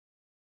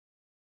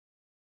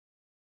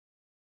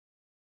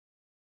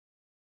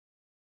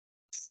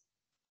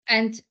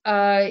 And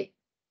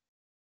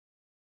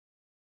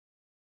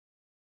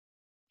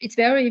it's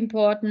very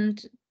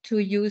important to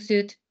use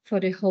it for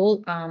the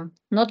whole arm,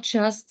 not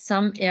just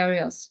some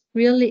areas,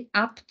 really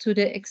up to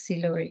the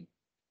axillary.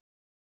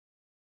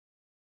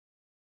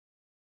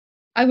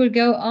 I will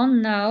go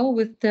on now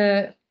with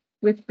the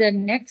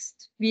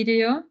next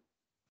video.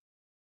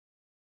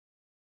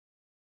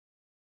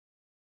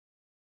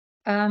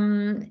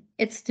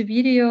 It's the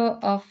video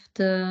of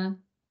the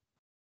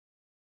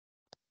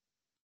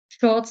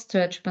short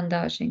stretch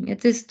bandaging.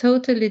 It is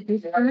totally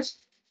different.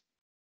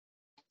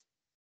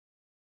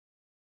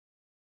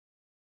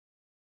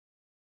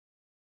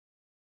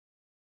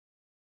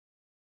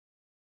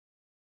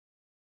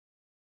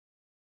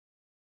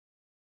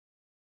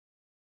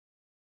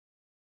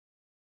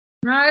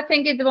 No, I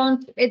think it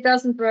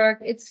doesn't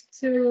work. It's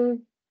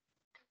too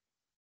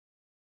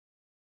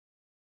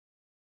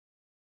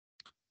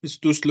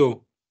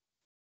slow.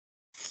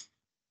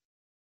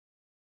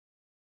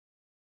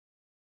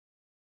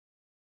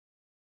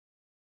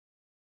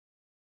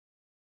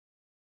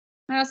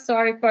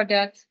 sorry for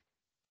that.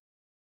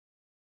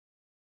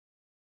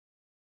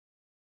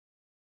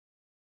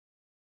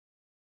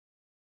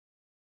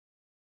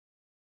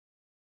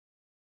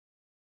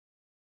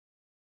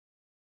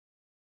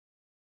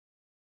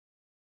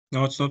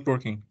 No, it's not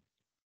working.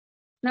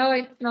 No,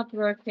 it's not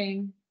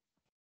working.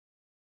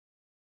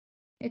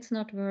 It's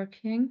not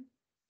working.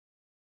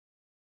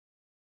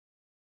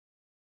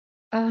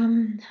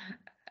 Now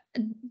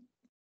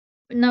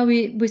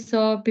we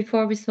saw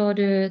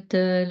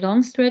the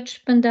long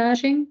stretch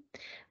bandaging.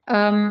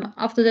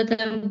 After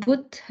that, I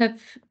would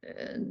have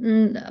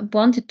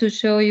wanted to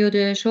show you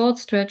the short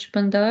stretch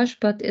bandage,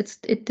 but it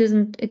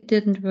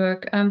didn't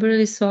work. I'm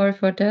really sorry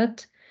for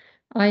that.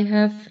 I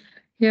have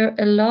here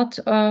a lot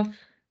of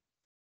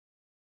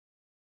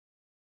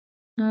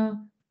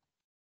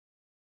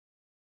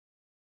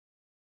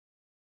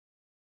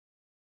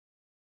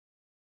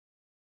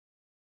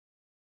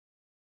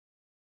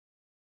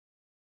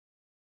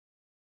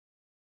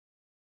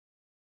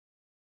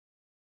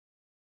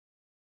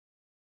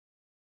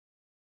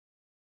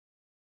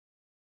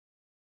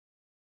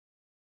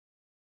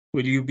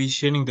Will you be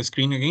sharing the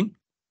screen again?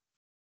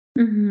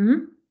 Mm-hmm.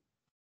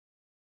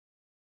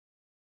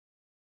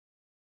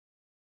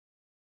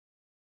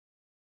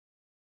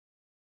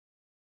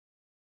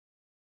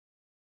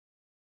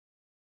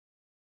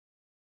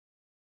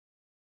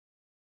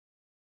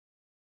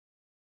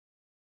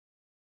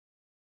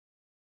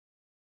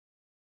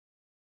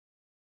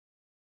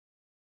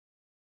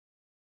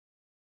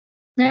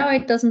 Now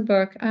it doesn't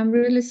work. I'm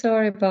really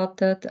sorry about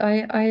that.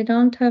 I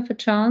don't have a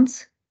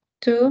chance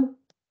to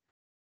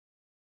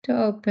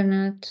open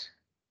it.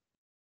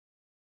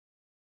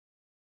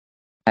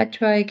 I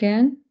try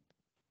again.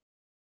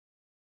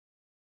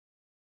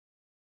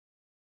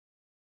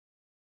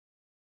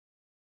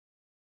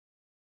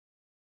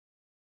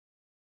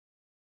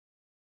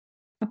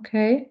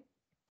 Okay.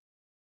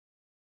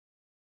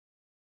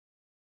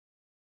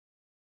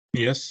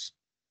 Yes.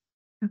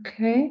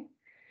 Okay.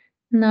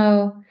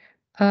 Now,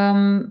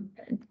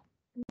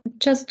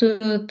 just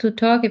to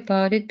talk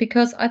about it,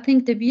 because I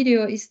think the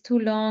video is too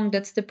long.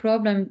 That's the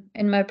problem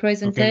in my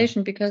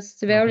presentation, because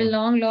it's a very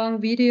long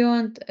video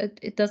and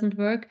it doesn't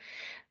work.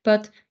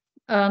 But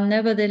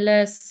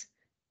nevertheless,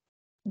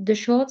 the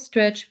short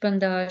stretch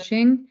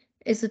bandaging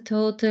is a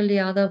totally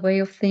other way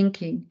of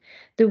thinking.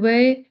 The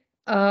way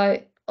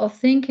of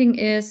thinking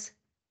is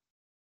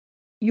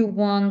you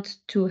want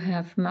to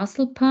have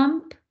muscle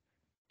pump,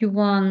 you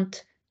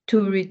want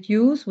to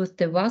reduce with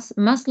the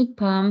muscle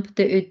pump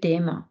the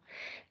edema.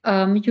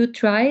 You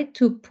try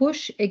to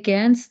push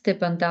against the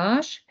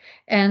bandage,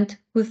 and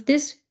with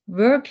this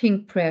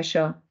working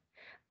pressure,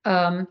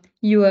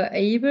 you are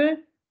able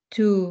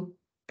to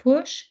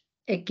push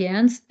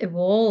against a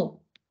wall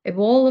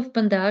of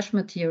bandage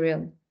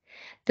material.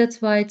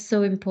 That's why it's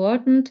so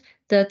important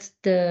that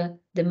the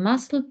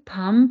muscle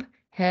pump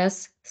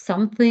has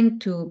something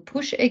to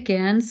push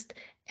against,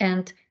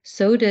 and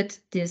so that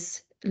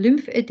this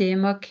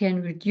lymphedema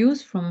can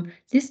reduce from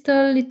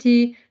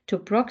distality to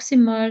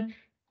proximal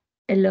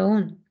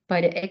alone by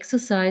the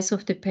exercise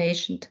of the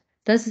patient.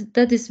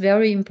 That is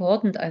very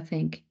important, I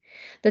think.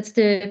 That's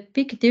the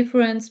big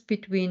difference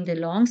between the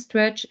long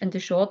stretch and the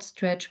short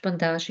stretch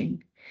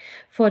bandaging.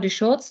 For the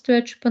short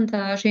stretch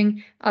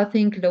bandaging, I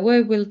think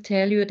Loa will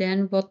tell you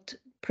then what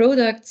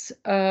products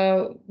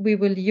we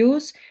will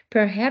use.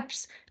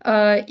 Perhaps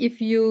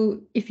if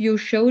you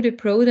show the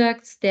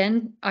products,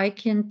 then I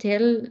can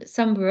tell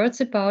some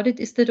words about it.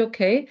 Is that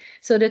okay?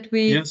 So that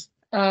we Yes.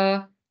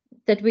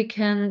 That we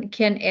can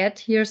add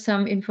here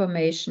some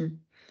information.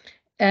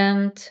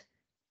 And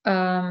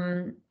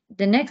the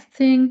next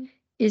thing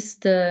is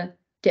the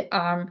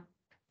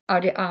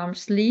arm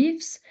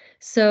sleeves.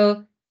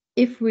 So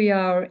if we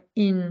are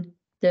in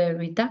the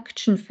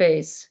reduction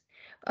phase,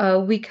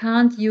 we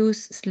can't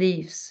use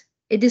sleeves.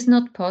 It is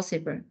not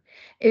possible.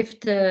 If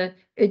the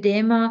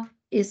edema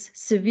is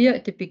severe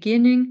at the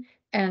beginning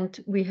and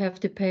we have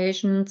the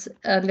patient,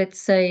 let's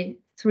say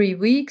 3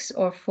 weeks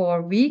or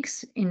 4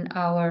 weeks in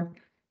our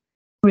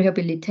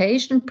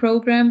rehabilitation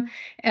program,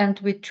 and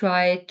we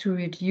try to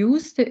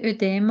reduce the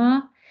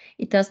edema,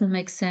 it doesn't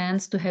make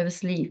sense to have a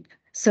sleeve.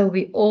 So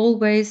we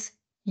always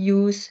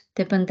use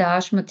the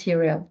bandage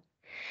material.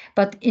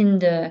 But in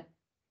the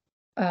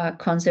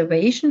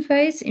conservation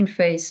phase, in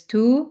phase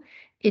 2,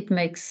 it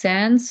makes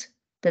sense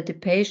that the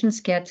patients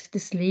get the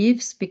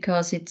sleeves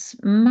because it's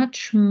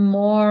much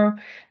more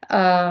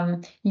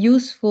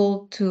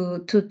useful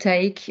to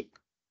take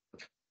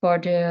for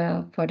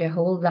the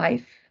whole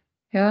life.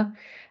 Yeah.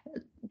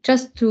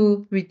 Just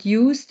to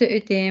reduce the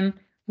edema,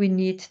 we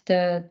need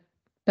the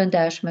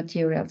bandage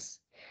materials.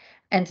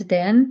 And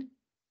then,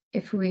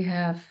 if we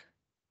have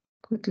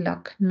good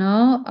luck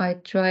now, I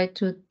try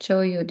to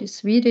show you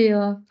this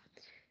video.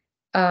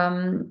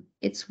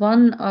 It's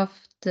one of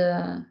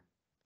the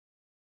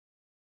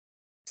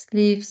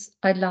sleeves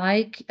I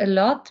like a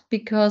lot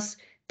because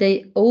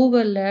they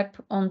overlap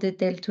on the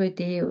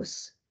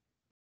deltoideus.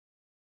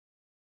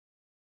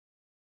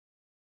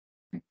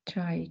 I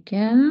try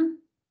again.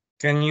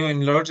 Can you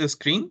enlarge the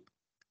screen?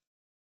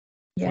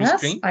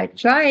 Yes, I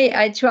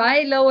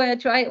try, Lower, I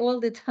try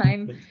all the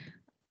time.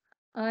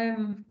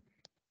 I'm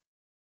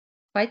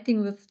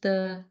fighting with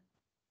the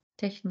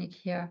technique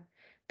here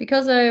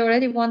because I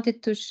already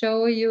wanted to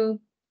show you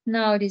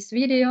now this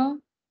video.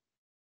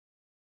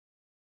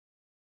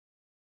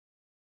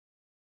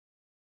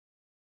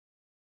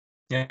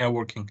 Yeah,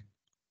 working.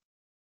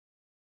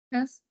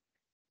 Yes,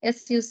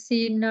 as you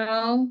see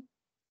now,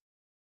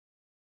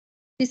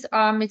 this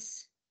arm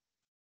is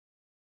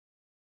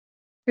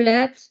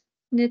flat,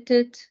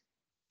 knitted.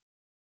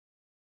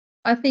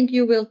 I think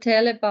you will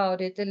tell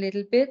about it a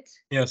little bit.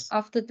 Yes.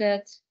 After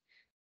that,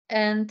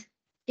 and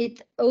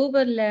it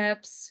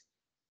overlaps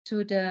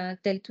to the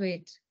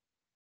deltoid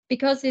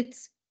because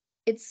it's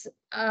it's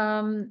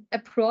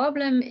a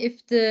problem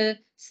if the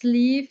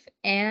sleeve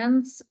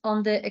ends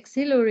on the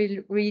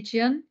axillary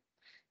region,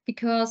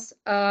 because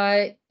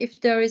if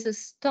there is a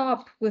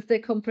stop with the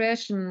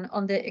compression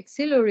on the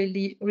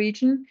axillary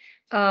region,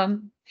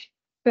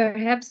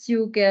 perhaps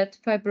you get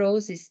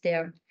fibrosis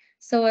there.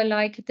 So I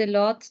like it a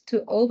lot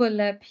to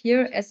overlap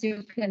here, as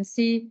you can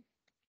see.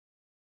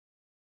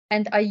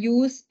 And I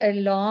use a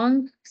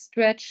long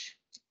stretch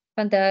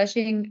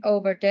bandaging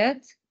over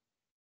that,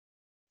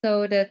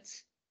 so that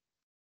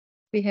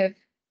we have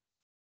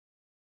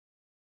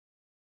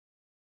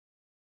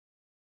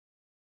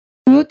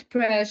good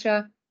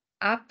pressure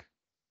up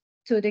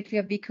to the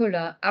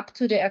clavicula, up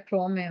to the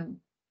acromion.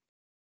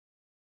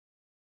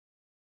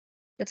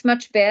 It's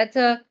much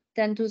better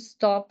than to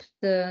stop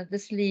the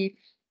sleeve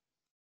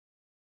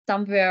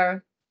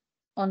somewhere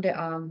on the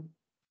arm.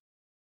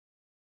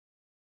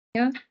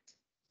 Yeah.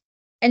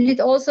 And it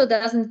also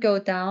doesn't go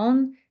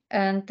down,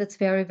 and that's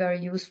very, very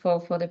useful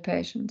for the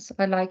patients.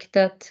 I like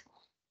that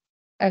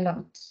a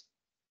lot.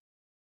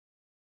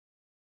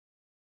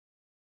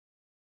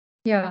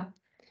 Yeah.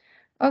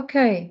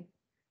 Okay.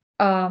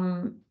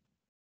 To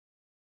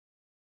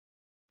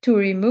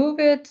remove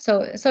it,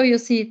 so you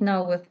see it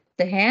now with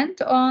the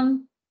hand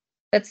on.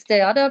 That's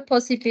the other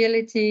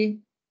possibility.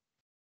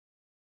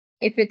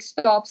 If it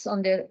stops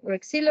on the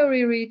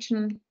axillary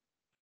region,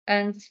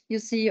 and you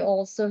see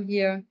also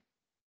here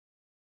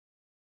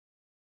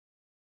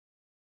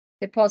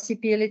the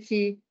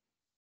possibility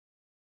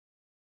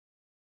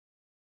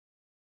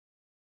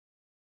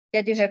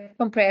that you have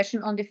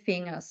compression on the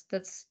fingers.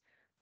 That's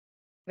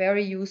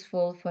very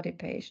useful for the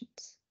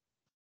patients.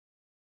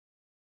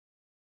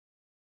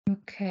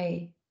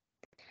 Okay,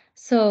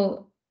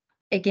 so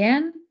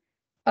again,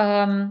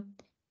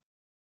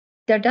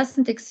 there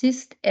doesn't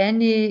exist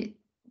any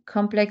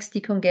complex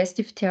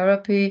decongestive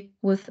therapy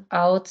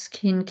without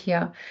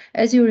skincare.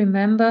 As you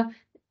remember,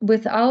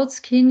 without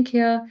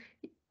skincare,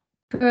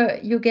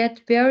 you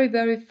get very,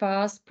 very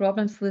fast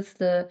problems with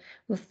the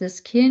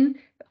skin.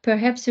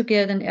 Perhaps you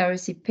get an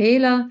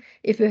erysipelas.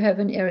 If you have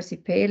an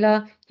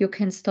erysipelas, you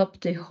can stop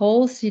the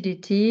whole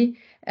CDT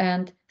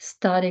and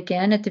start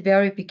again at the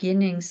very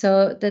beginning.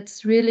 So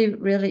that's really,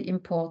 really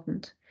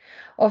important.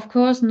 Of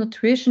course,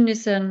 nutrition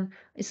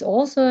is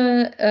also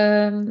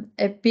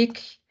a big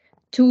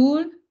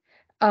tool.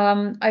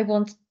 I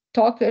won't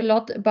talk a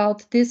lot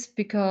about this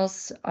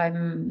because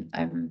I'm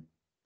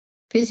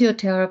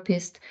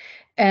physiotherapist,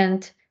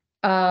 and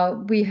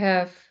we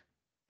have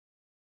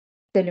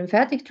the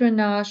lymphatic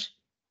drainage.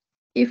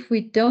 If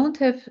we don't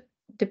have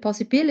the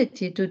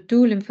possibility to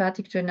do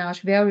lymphatic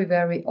drainage very,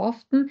 very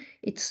often,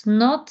 it's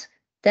not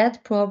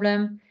that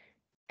problem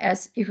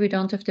as if we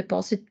don't have the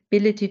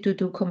possibility to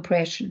do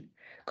compression.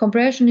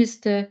 Compression is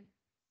the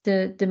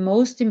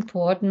most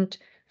important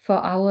for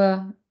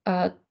our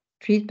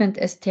treatment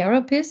as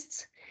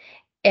therapists.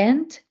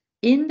 And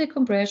in the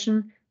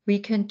compression, we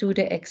can do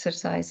the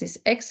exercises.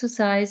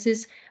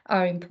 Exercises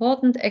are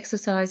important.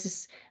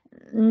 Exercises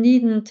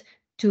needn't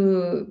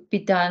to be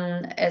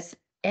done as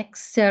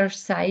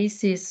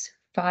exercises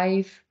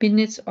 5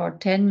 minutes or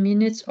 10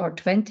 minutes or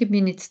 20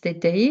 minutes a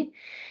day.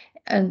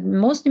 And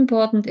most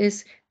important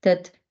is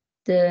that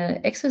the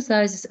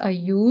exercises are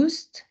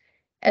used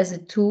as a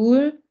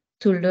tool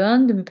to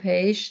learn the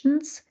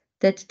patients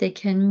that they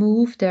can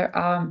move their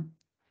arm,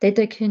 that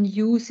they can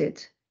use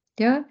it.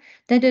 Yeah,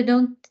 that they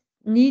don't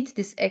need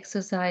these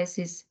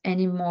exercises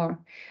anymore,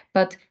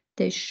 but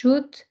they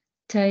should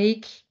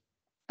take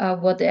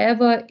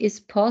whatever is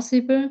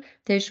possible.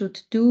 They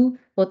should do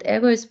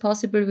whatever is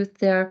possible with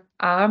their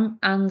arm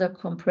under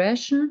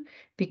compression,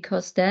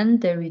 because then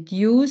they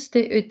reduce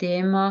the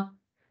edema,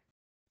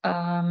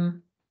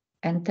 and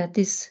that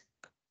is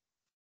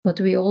what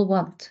we all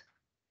want.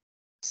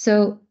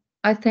 So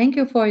I thank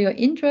you for your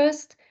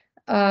interest.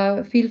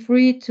 Feel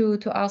free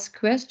to ask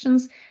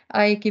questions.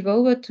 I give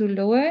over to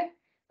Loe.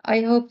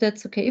 I hope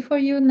that's okay for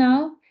you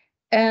now.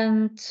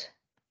 And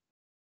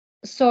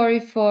sorry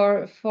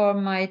for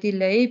my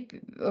delay.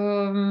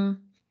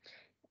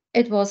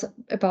 It was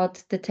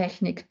about the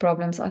technical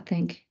problems, I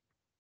think.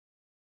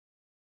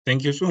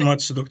 Thank you so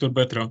much, Dr.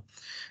 Petra.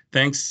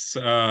 Thanks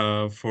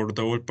for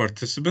the all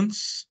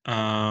participants.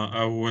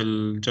 I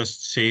will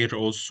just share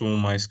also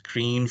my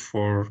screen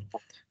for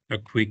a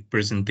quick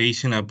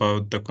presentation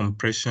about the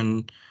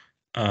compression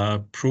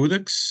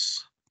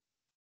products.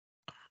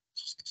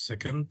 Just a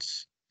second.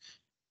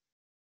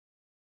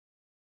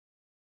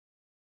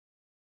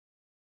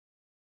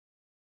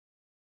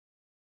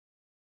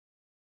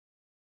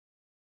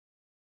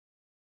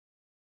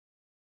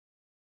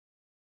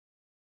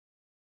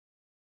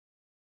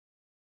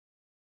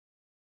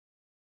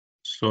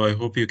 So I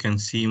hope you can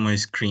see my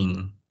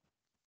screen.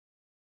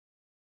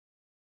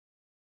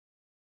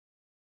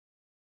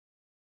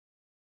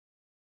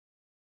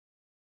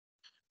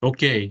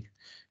 Okay,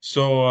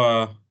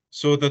 so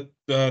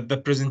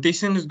the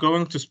presentation is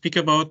going to speak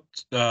about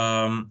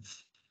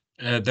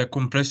The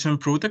compression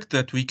product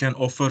that we can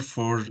offer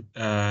for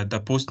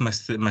the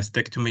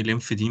post-mastectomy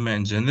lymphedema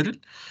in general.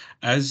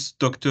 As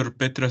Dr.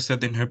 Petra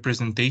said in her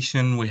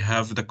presentation, we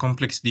have the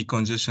complex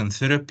decongestion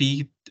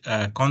therapy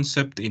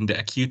concept in the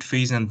acute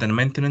phase and the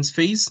maintenance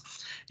phase.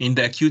 In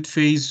the acute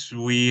phase,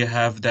 we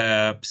have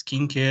the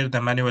skincare,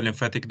 the manual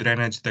lymphatic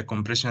drainage, the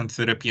compression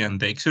therapy, and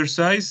the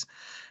exercise.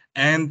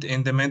 And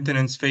in the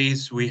maintenance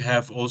phase, we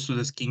have also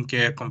the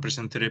skincare,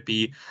 compression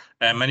therapy,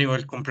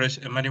 manual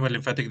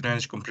lymphatic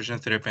drainage, compression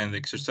therapy, and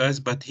exercise.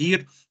 But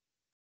here,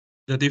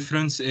 the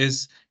difference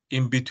is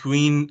in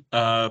between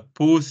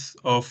both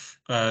of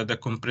the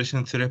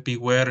compression therapy,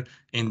 where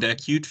in the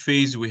acute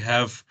phase, we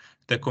have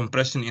the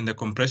compression in the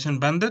compression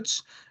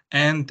bandage,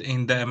 and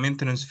in the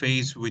maintenance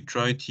phase, we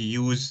try to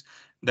use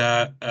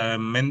the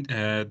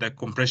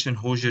compression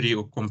hosiery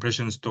or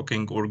compression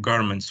stocking or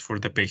garments for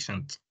the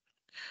patient.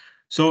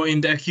 So in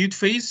the acute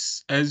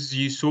phase, as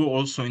you saw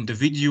also in the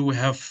video, we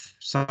have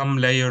some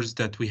layers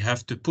that we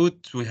have to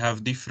put. We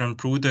have different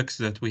products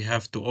that we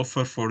have to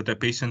offer for the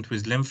patient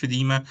with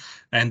lymphedema.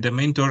 And the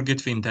main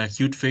target in the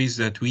acute phase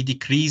that we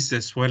decrease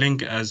the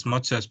swelling as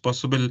much as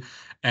possible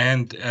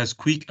and as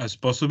quick as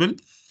possible.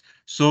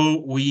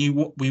 So we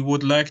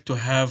would like to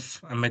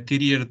have a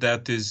material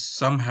that is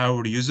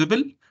somehow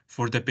reusable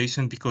for the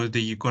patient because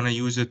they're going to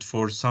use it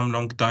for some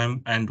long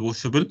time and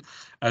washable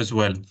as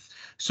well.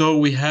 So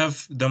we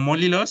have the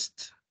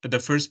Molilast. The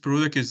first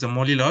product is the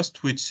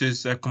Molilast, which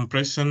is a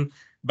compression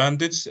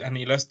bandage, an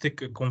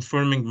elastic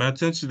conforming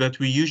bandage that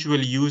we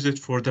usually use it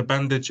for the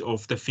bandage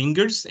of the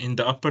fingers in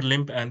the upper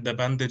limb and the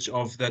bandage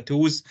of the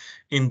toes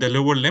in the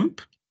lower limb.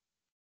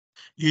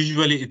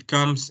 Usually it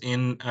comes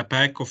in a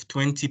pack of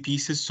 20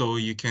 pieces, so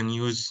you can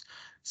use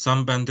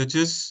some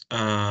bandages.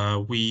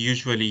 We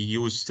usually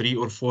use 3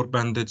 or 4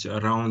 bandages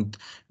around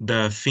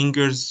the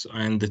fingers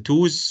and the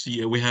toes.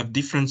 We have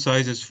different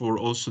sizes for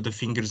also the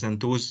fingers and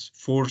toes,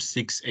 4,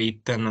 6,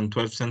 8, 10, and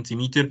 12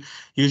 centimeter.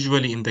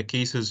 Usually in the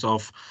cases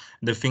of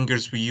the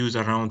fingers, we use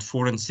around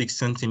 4 and 6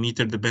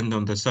 centimeter, depending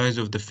on the size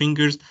of the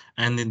fingers.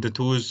 And in the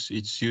toes,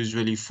 it's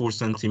usually 4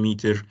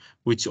 centimeter,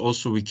 which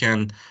also we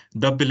can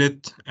double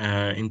it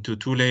into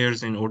 2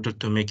 layers in order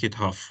to make it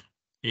half.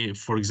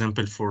 For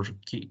example, for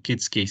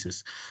kids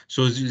cases.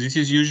 So this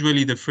is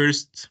usually the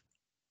first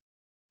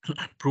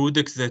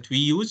products that we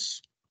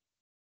use.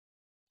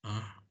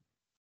 A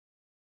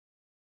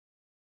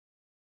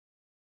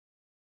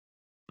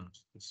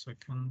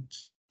second.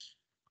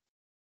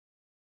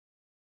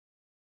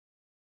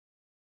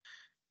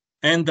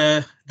 And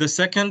the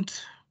second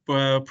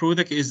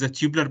product is the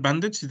tubular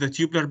bandage. The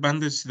tubular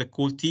bandage, the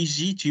called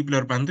TG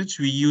tubular bandage.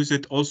 We use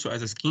it also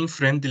as a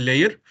skin-friendly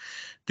layer.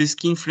 This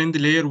skin-friendly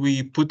layer,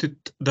 we put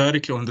it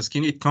directly on the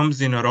skin. It comes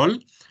in a roll.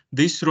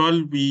 This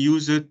roll, we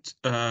use it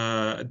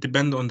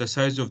depend on the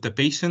size of the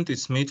patient.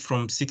 It's made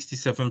from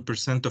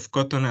 67% of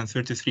cotton and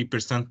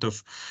 33%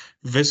 of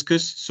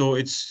viscose. So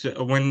it's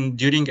when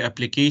during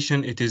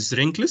application, it is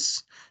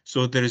wrinkless.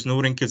 So there is no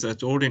wrinkles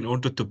at all in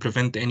order to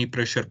prevent any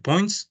pressure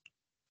points.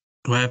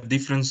 We have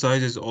different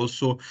sizes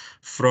also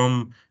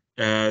from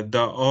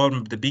the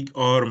arm, the big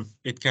arm.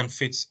 It can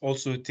fit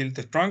also till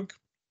the trunk.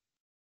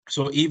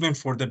 So even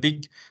for the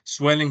big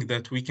swelling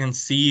that we can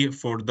see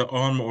for the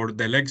arm or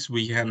the legs,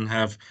 we can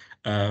have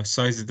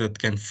sizes that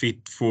can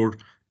fit for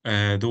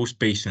those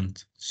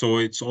patients. So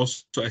it's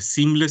also a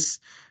seamless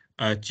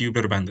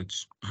tubular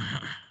bandage.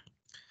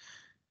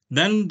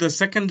 Then the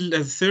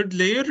third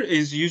layer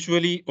is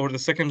usually, or the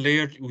second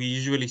layer we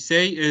usually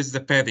say is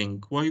the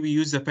padding. Why we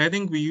use the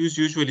padding? We use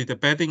usually the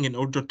padding in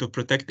order to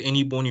protect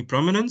any bony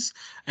prominence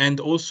and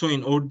also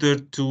in order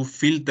to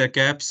fill the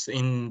gaps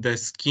in the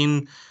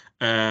skin,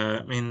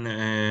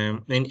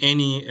 in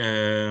any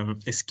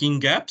skin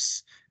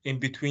gaps in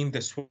between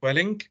the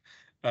swelling.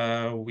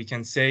 We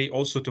can say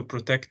also to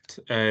protect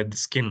the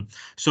skin.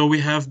 So we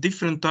have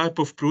different type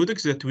of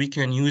products that we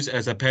can use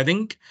as a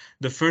padding.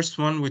 The first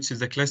one, which is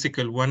the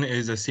classical one,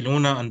 is a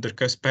Silona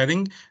undercuss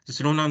padding. The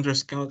Silona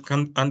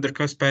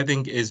undercuss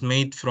padding is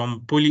made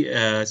from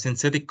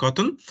synthetic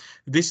cotton.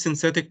 This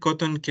synthetic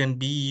cotton can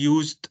be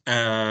used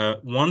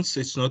once.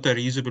 It's not a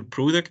reusable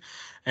product.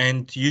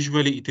 And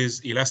usually it is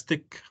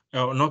elastic,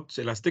 not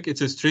elastic,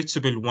 it's a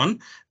stretchable one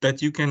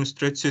that you can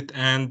stretch it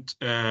and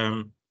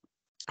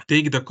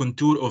take the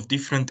contour of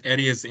different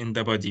areas in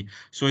the body.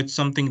 So it's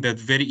something that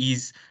very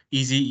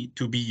easy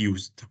to be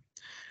used.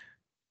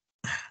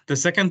 The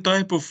second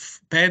type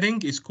of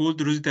padding is called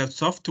Rosetta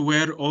Soft,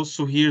 where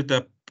also here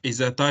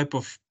is a type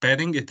of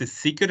padding. It is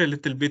thicker, a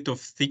little bit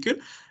of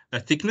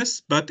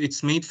thickness, but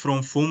it's made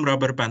from foam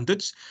rubber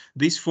bandage.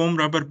 This foam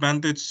rubber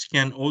bandage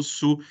can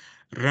also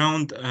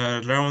round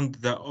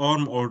the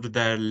arm or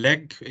the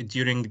leg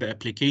during the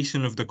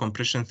application of the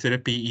compression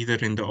therapy, either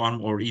in the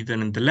arm or either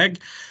in the leg,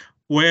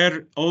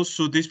 where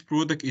also this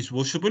product is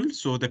washable,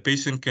 so the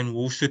patient can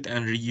wash it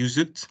and reuse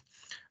it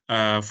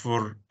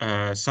for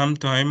some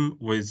time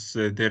with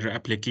their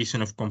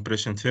application of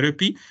compression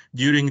therapy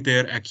during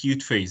their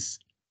acute phase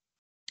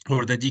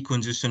or the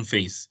decongestion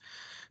phase.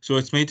 So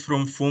it's made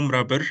from foam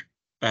rubber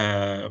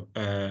padding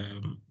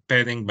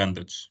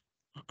bandage.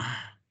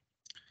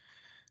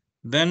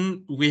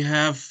 Then we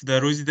have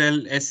the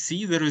Rosidel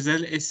SC. The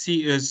Rosidel SC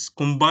is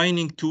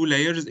combining two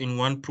layers in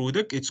one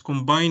product. It's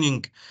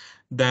combining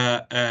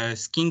the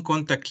skin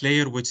contact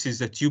layer, which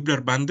is a tubular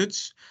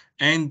bandage,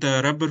 and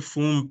the rubber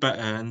foam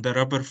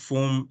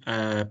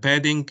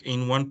padding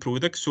in one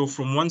product. So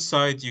from one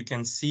side, you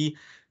can see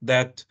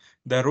that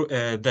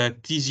the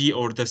TG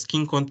or the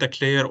skin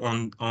contact layer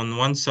on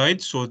one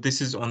side. So this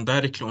is on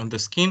directly on the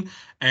skin,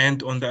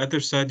 and on the other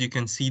side, you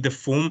can see the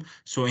foam.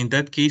 So in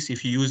that case,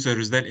 if you use a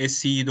Rosidel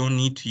SC, you don't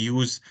need to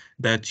use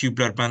the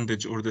tubular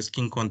bandage or the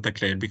skin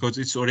contact layer because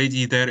it's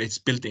already there. It's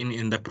built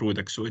in the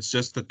product. So it's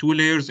just the two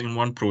layers in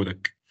one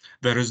product,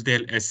 the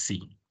Rosidel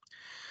SC.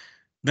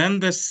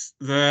 Then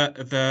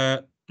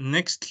the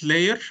next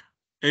layer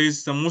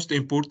is the most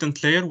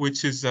important layer,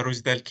 which is the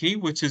Rosidel K,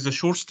 which is a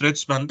short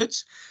stretch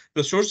bandage.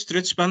 The short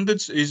stretch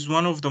bandage is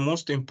one of the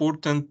most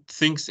important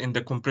things in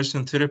the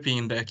compression therapy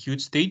in the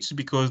acute stage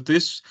because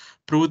this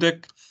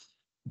product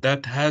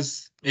that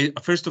has,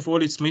 first of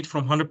all, it's made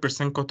from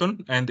 100%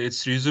 cotton and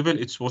it's reusable.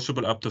 It's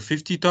washable up to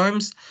 50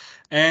 times.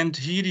 And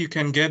here you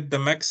can get the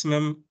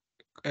maximum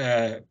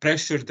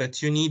pressure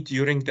that you need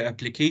during the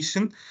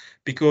application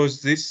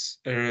because this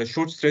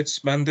short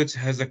stretch bandage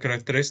has the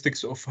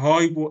characteristics of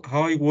high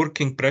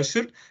working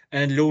pressure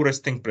and low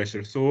resting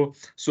pressure. So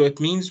it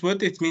means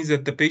what? It means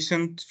that the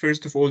patient,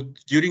 first of all,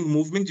 during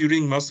movement,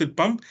 during muscle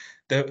pump,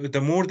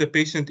 the more the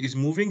patient is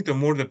moving, the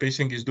more the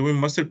patient is doing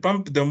muscle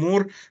pump, the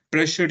more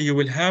pressure you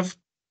will have,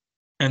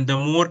 and the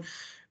more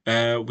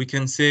we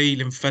can say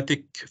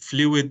lymphatic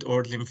fluid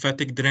or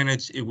lymphatic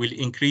drainage, it will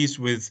increase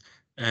with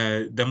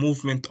the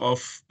movement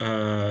of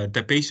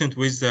the patient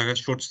with the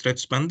short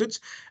stretch bandage.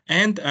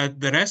 And at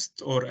the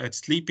rest or at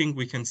sleeping,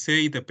 we can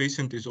say the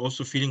patient is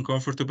also feeling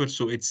comfortable,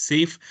 so it's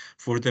safe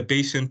for the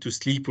patient to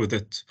sleep with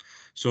it.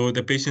 So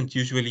the patient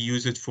usually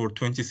use it for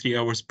 23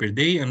 hours per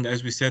day, and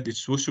as we said,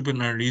 it's washable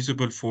and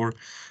reusable for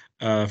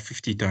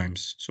 50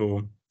 times.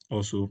 So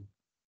also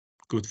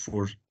good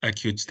for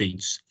acute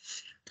stage.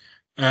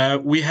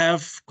 We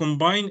have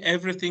combined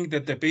everything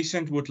that the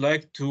patient would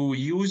like to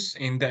use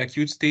in the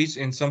acute stage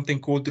in something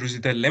called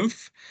Rosidel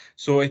Lymph.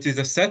 So it is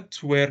a set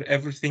where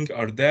everything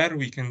are there.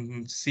 We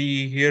can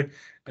see here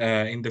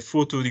in the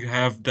photo, you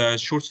have the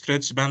short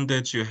stretch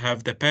bandage, you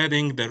have the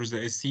padding, there is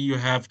the SC, you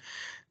have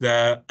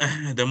the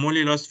the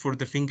molylast for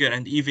the finger,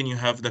 and even you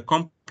have the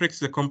complex.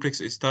 The complex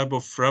is type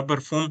of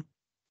rubber foam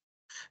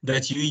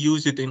that you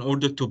use it in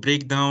order to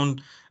break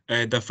down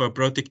the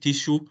fibrotic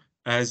tissue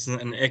as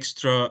an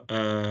extra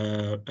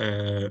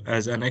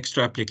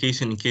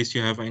application in case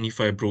you have any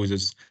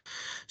fibrosis.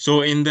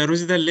 So in the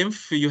Rosidel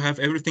Lymph, you have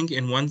everything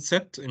in one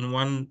set, in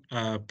one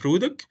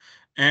product.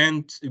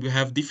 And we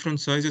have different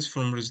sizes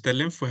from Rosidel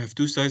Lymph. We have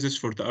two sizes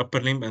for the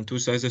upper limb and two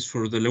sizes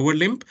for the lower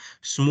limb.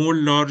 Small,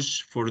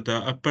 large for the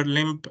upper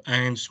limb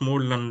and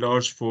small and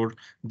large for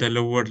the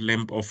lower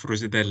limb of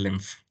Rosidel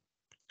Lymph.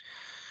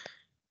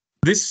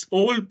 This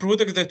all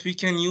product that we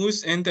can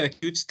use in the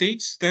acute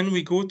stage. Then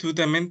we go to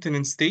the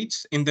maintenance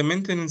stage. In the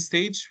maintenance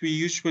stage, we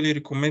usually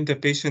recommend the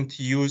patient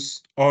to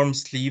use arm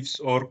sleeves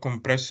or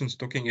compression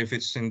stocking if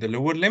it's in the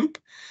lower limb.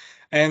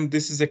 And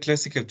this is a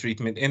classical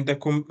treatment. In the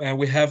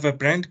we have a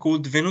brand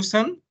called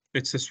Venosan.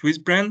 It's a Swiss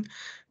brand.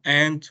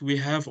 And we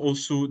have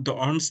also the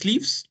arm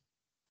sleeves.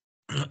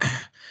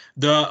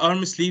 The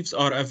arm sleeves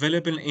are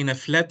available in a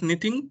flat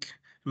knitting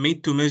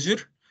made to measure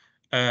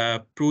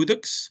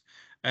products.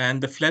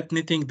 And the flat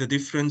knitting, the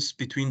difference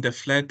between the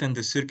flat and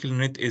the circular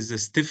knit is the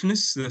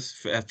stiffness. The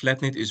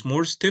flat knit is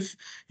more stiff.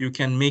 You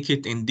can make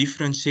it in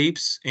different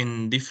shapes,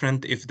 in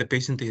different, if the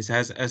patient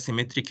has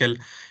asymmetrical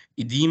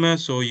edema,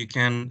 so you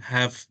can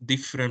have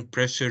different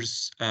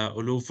pressures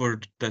all over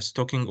the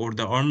stocking or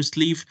the arm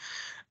sleeve,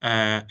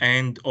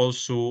 and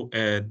also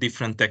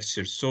different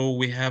textures. So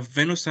we have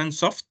Venosan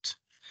Soft.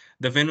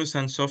 The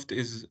Venosan Soft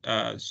is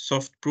a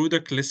soft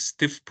product, less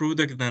stiff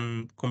product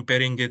than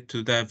comparing it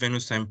to the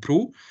Venosan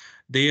Pro.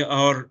 They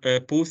are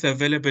both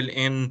available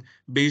in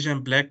beige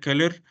and black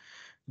color.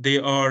 They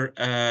are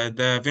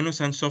the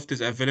Venosan Soft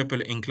is available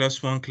in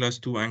class 1, class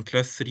 2, and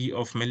class 3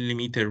 of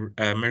millimeter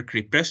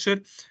mercury pressure,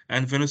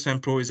 and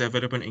Venosan Pro is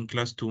available in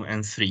class 2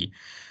 and 3.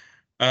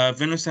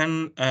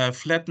 Venosan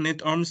flat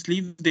knit arm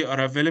sleeve, they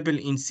are available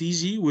in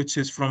CG, which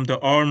is from the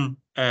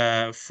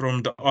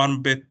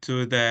armpit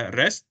to the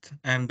wrist,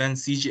 and then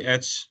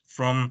CGH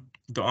from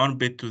the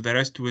armpit to the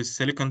wrist with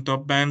silicone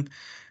top band,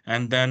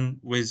 and then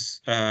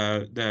with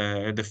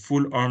the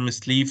full arm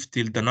sleeve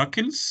till the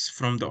knuckles,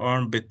 from the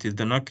armpit till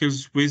the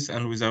knuckles, with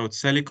and without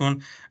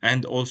silicone,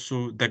 and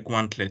also the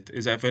gauntlet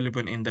is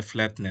available in the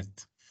flat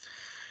knit.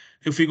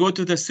 If we go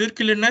to the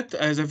circular net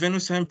as a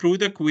Venosan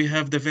product, we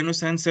have the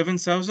Venosan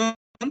 7000.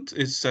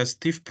 It's a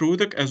stiff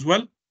product as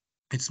well.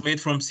 It's made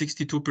from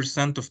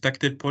 62% of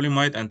tactile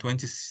polyamide and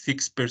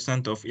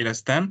 26% of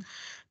elastan,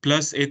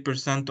 plus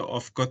 8%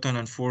 of cotton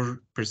and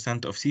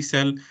 4% of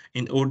C-cell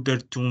in order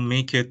to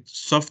make it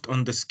soft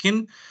on the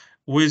skin.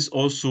 with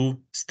also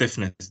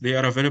stiffness. They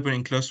are available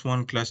in class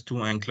 1, class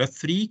 2, and class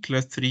 3.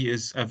 Class 3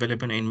 is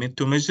available in mid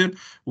to measure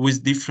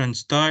with different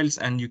styles.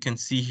 And you can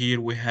see here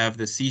we have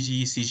the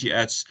CG,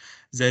 CGH,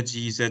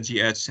 ZG,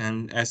 ZGH,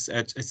 and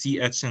SH,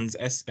 CH, and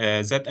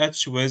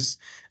ZH with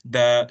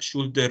the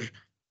shoulder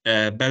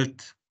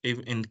belt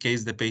in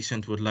case the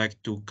patient would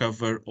like to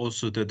cover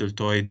also the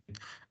deltoid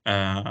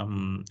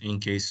in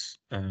case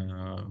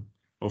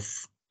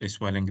of a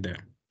swelling there.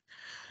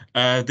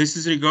 This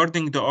is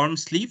regarding the arm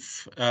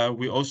sleeve.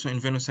 We also in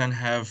Venosan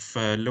have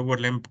lower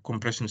limb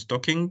compression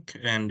stocking,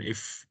 and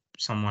if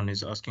someone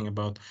is asking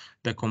about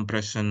the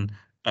compression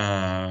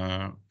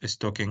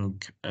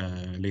stocking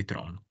later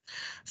on.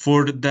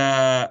 For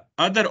the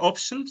other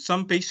option,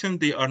 some patients,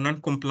 they are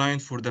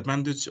non-compliant for the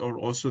bandage, or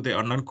also they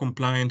are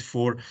non-compliant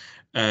for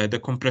the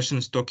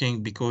compression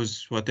stocking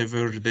because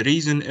whatever the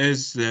reason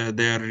is,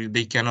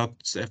 they cannot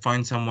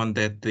find someone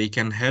that they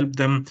can help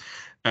them.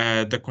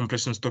 The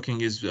compression stocking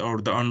is, or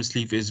the arm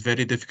sleeve is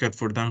very difficult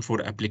for them for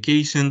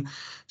application.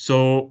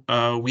 So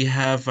we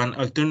have an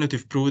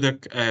alternative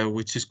product,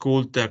 which is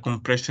called the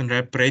compression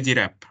wrap, Ready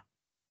Wrap.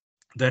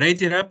 The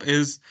Ready Wrap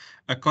is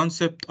a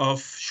concept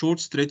of short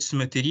stretch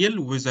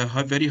material with a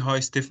very high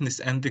stiffness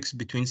index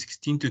between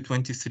 16 to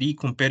 23,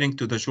 comparing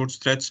to the short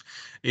stretch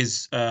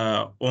is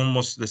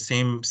almost the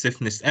same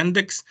stiffness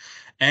index.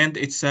 And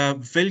it's a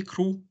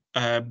Velcro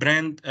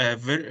brand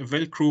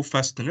Velcro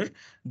fastener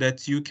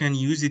that you can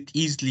use it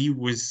easily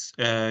with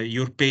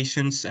your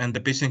patients, and the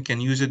patient can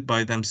use it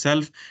by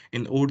themselves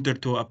in order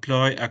to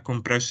apply a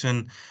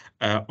compression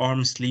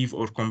arm sleeve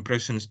or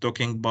compression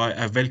stocking by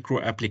a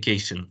Velcro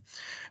application.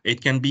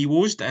 It can be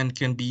washed and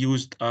can be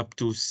used up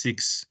to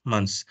 6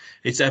 months.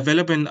 It's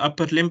available in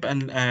upper limb,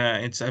 and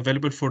it's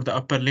available for the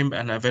upper limb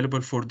and available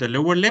for the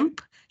lower limb.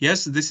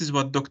 Yes, this is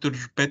what Dr.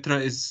 Petra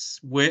is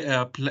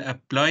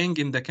applying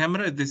in the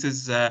camera. This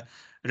is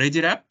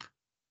Ready Wrap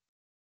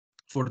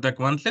for the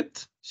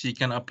gauntlet. She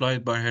can apply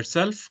it by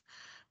herself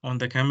on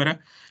the camera.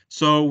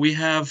 So we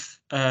have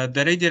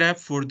the Ready Wrap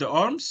for the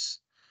arms.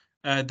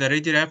 The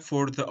Ready Wrap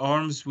for the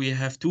arms, we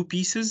have two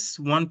pieces.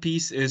 One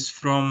piece is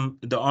from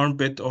the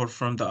armpit or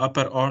from the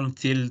upper arm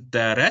till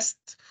the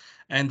wrist.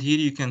 And here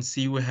you can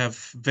see we have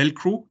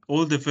Velcro.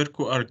 All the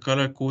Velcro are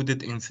color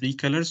coded in 3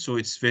 colors, so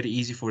it's very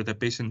easy for the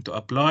patient to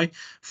apply,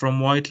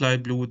 from white,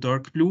 light blue,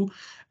 dark blue.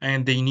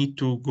 And they need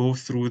to go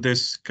through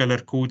this color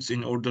codes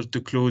in order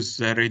to close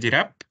the Ready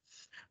Wrap.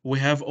 We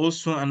have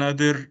also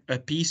another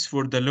piece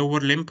for the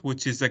lower limb,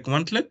 which is a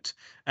gauntlet.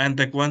 And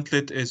the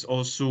gauntlet is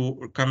also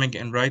coming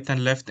in right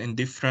and left in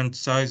different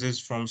sizes,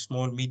 from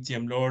small,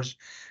 medium, large,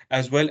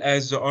 as well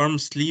as the arm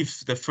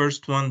sleeves. The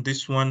first one,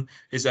 this one,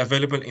 is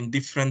available in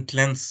different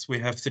lengths. We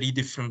have 3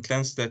 different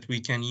lengths that we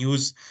can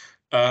use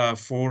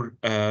for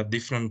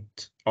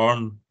different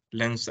arm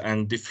lengths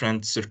and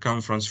different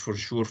circumference for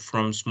sure,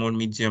 from small,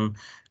 medium,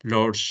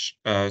 large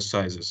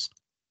sizes.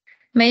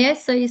 May I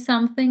say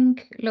something,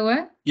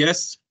 Loa?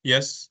 Yes,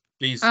 yes,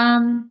 please.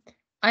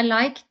 I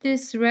like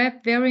this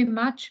wrap very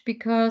much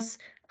because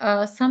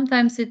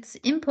sometimes it's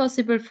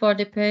impossible for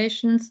the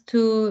patients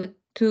to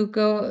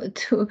go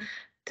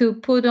to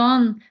put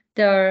on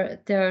their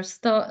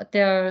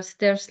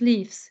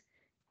sleeves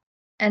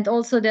and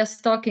also their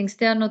stockings.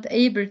 They are not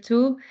able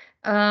to,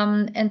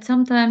 and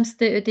sometimes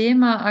the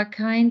edema are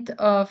kind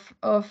of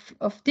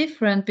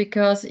different,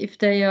 because if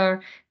they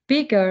are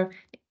bigger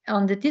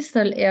on the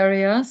distal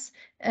areas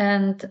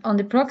and on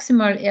the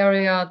proximal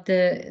area,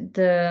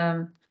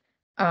 the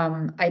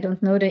I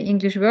don't know the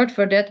English word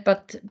for that,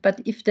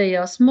 but if they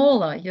are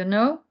smaller,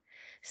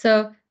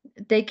 so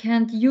they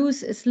can't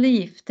use a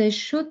sleeve. They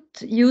should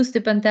use the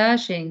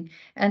bandaging,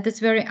 and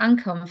it's very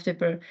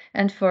uncomfortable.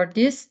 And for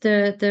this,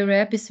 the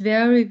wrap is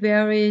very,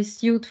 very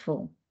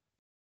suitable.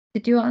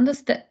 Did you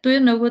understand? Do you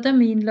know what I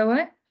mean,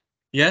 Loa?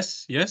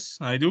 Yes, yes,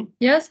 I do.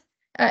 Yes.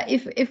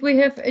 If we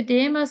have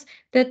edemas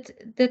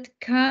that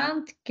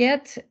can't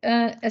get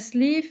a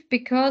sleeve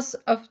because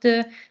of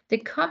the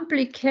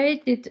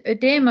complicated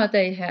edema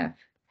they have,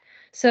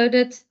 so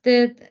that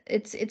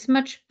it's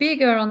much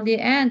bigger on the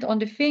end, on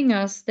the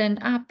fingers, than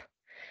up,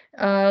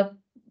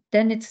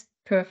 then it's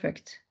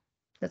perfect.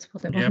 That's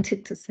what I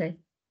wanted to say.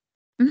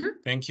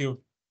 Thank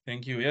you.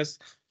 Thank you. Yes,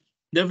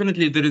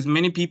 definitely. There is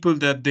many people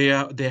that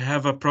they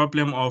have a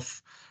problem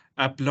of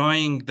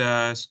applying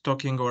the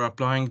stocking or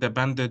applying the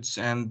bandage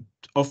and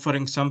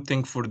offering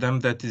something for them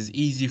that is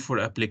easy for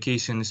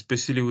application,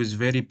 especially with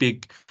very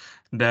big,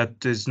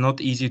 that is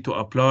not easy to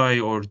apply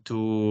or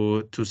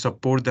to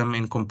support them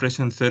in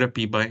compression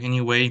therapy by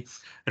any way.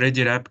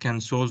 Ready Wrap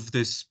can solve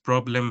this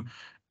problem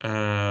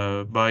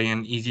by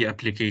an easy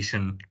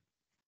application.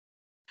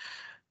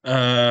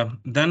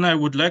 Then I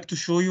would like to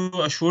show you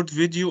a short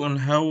video on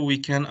how we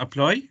can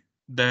apply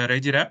the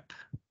Ready Wrap.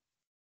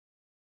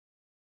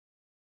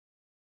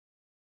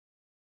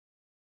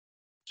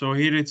 So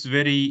here it's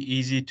very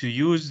easy to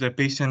use. The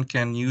patient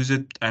can use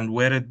it and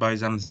wear it by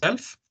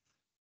themselves.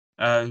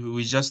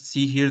 We just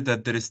see here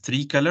that there is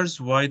 3 colors: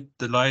 white,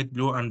 the light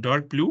blue, and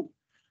dark blue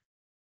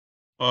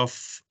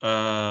of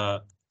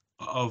the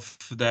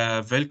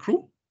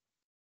Velcro.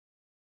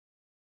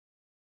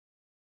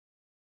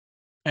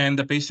 and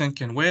the patient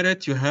can wear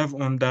it. You have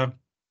on the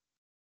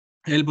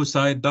elbow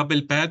side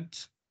double pad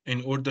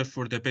in order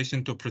for the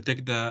patient to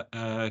protect the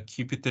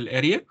cubital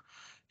area.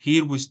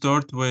 Here we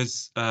start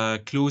with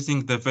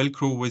closing the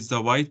Velcro with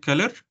the white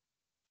color.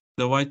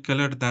 The white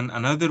color, then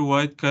another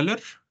white color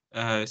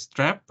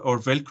strap or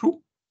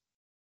Velcro.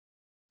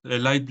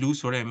 Light blue,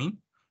 sorry, I mean.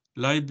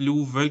 Light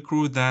blue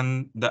Velcro,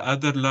 then the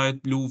other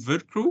light blue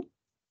Velcro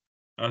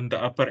on the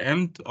upper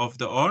end of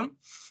the arm,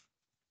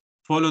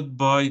 followed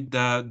by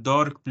the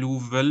dark blue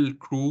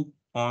Velcro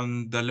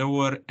on the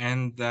lower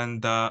end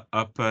and the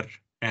upper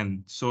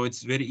end. So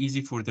it's very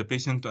easy for the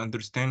patient to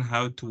understand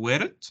how to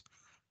wear it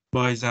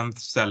by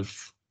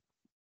themselves.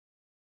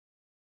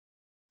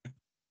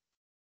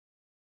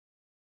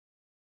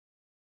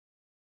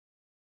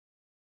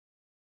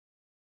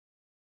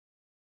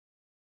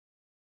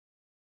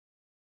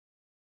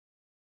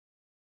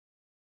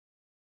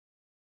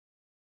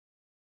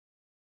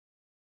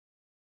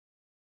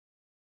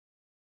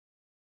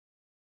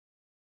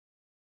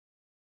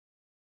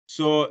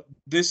 So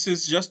this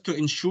is just to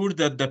ensure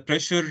that the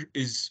pressure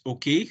is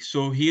okay.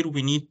 So here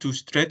we need to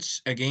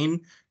stretch again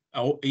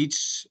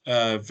each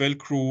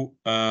Velcro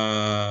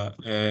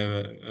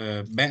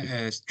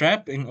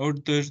strap in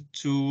order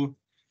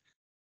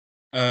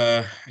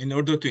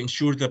to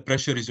ensure the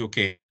pressure is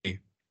okay.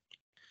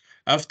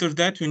 After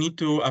that, we need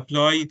to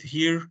apply it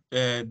here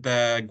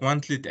the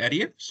gauntlet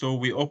area. So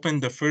we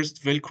open the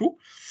first Velcro,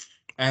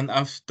 and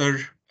after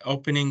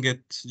opening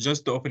it,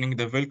 just opening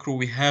the Velcro,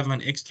 we have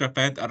an extra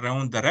pad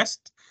around the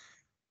rest.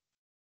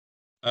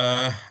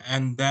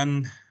 And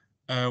then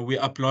we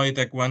apply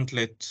the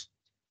gauntlet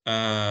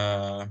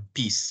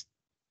piece.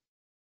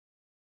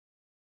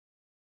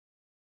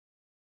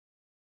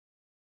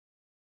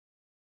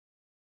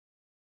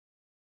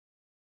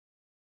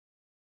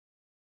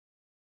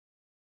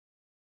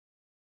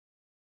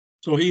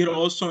 So here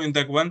also in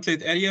the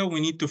gauntlet area, we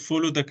need to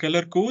follow the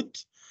color code,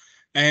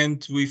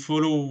 and we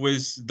follow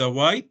with the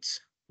white.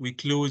 We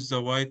close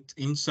the white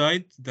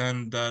inside,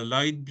 then the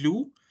light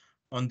blue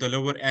on the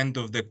lower end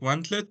of the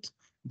gauntlet,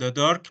 the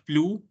dark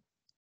blue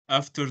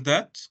after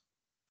that.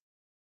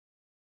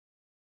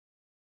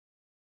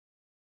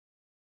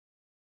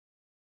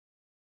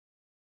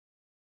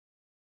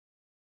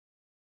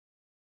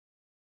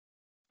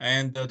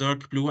 And the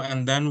dark blue,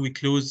 and then we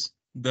close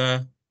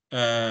the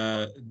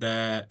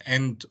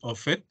end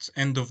of it,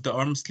 end of the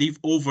arm sleeve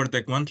over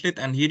the gauntlet.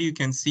 And here you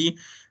can see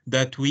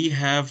that we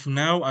have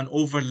now an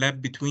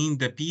overlap between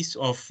the piece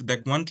of the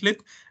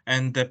gauntlet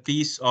and the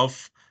piece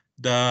of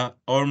the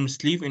arm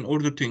sleeve in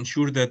order to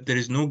ensure that there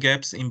is no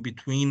gaps in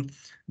between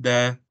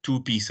the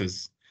two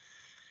pieces.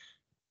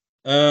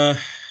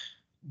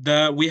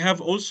 We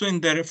have also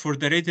in there for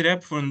the ready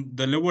wrap from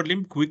the lower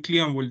limb quickly,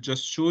 and we'll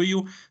just show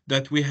you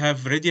that we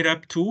have ready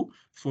wrap 2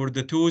 for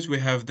the toes. We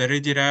have the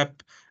ready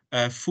wrap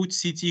foot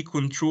CT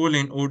control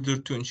in order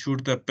to ensure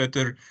the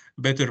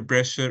better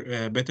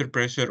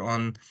pressure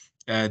on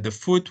the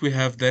foot. We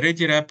have the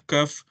ready wrap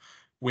cuff.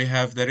 We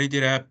have the ready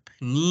wrap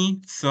knee,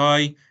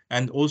 thigh,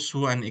 and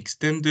also an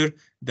extender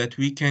that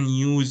we can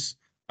use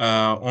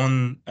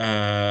on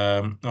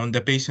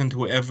the patient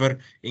whoever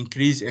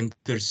increase in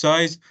their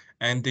size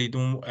and they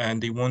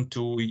want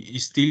to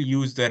still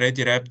use the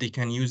ready wrap. They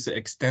can use the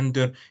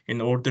extender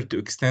in order to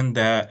extend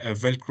the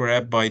Velcro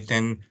wrap by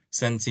 10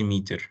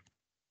 centimeter.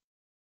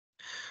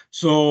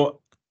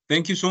 So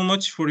thank you so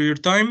much for your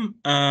time.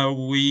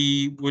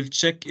 We will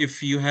check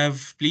if you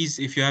have, please,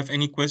 if you have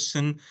any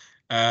question,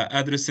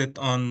 address it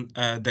on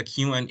the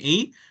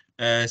Q&A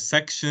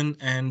section,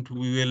 and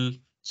we will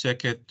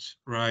check it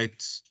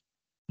right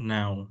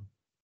now.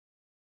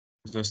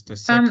 Just a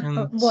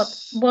second.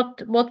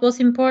 What was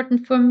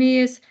important for me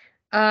is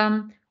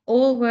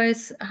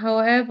always,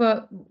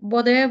 however,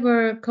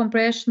 whatever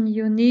compression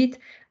you need,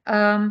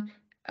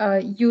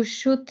 you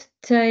should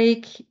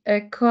take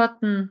a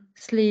cotton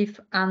sleeve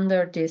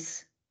under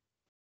this.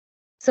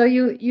 So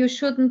you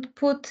shouldn't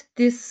put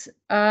this,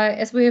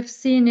 as we have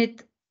seen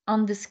it,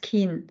 on the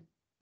skin.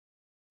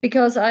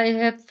 Because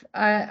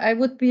I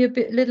would be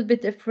little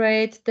bit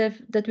afraid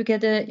that we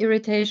get an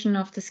irritation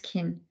of the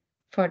skin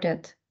for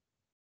that.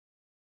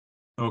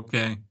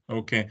 Okay.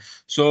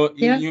 So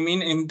Yeah. you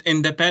mean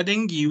in the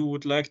padding, you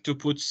would like to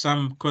put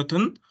some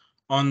cotton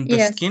on the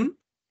Yes. skin?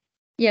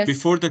 Yes.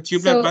 Before the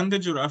tubular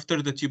bandage or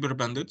after the tubular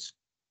bandage?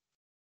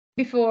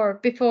 Before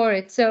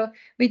it. So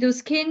we do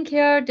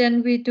skincare,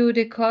 then we do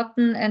the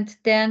cotton, and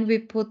then we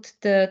put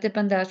the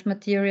bandage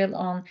material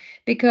on,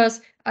 because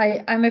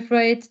I'm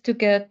afraid to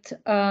get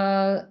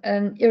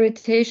an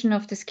irritation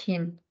of the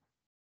skin.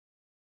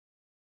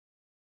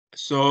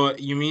 So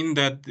you mean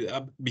that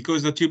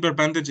because the tubular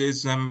bandage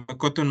is a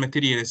cotton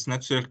material, it's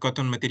natural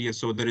cotton material,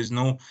 so there is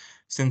no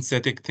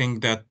synthetic thing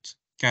that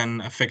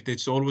can affect it.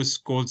 It's always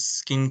called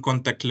skin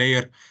contact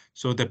layer,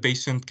 so the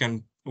patient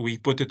we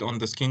put it on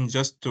the skin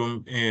just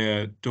to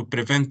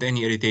prevent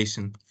any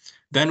irritation.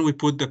 Then we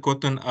put the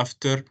cotton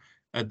after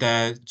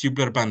the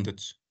tubular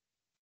bandage.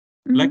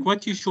 Like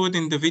what you showed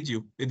in the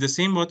video. It's the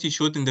same what you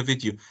showed in the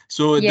video.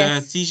 So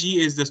Yes. the TG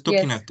is the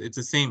stockinette. It's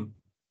the same.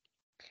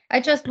 I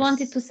just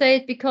wanted to say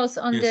it because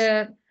on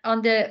Yes.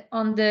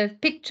 the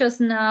pictures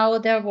now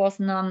there was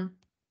none.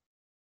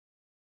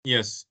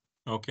 Yes.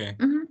 Okay.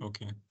 Mhm.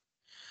 Okay.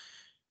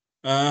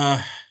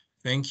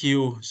 Thank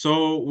you.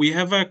 So we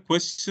have a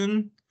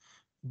question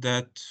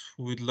that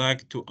we'd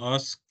like to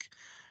ask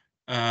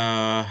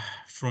uh,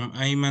 from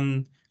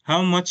Ayman.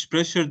 How much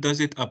pressure does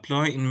it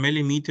apply in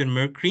millimeter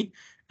mercury?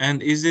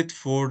 And is it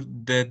for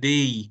the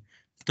day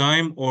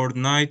time or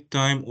night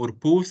time or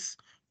both?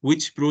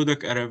 Which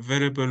product are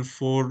available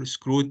for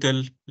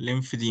scrotal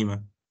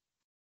lymphedema?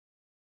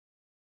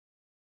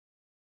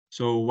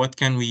 So what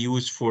can we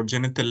use for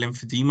genital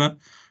lymphedema?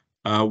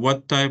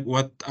 What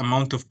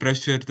amount of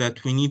pressure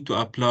that we need to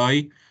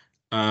apply,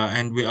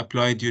 and we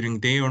apply during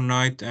day or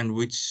night, and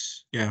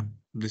which, yeah,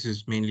 this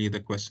is mainly the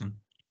question.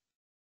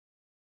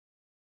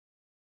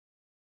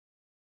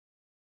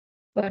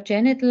 For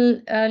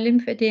genital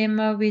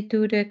lymphedema, we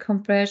do the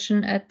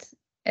compression at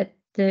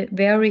the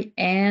very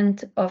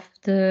end of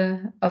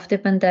the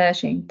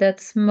bandaging.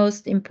 That's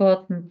most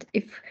important.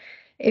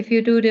 If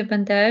you do the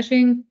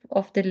bandaging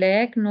of the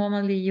leg,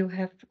 normally you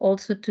have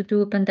also to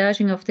do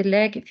bandaging of the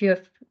leg if you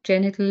have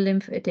genital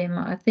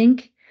lymphedema, I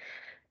think.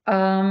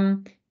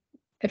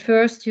 At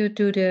first you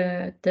do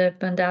the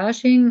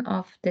bandaging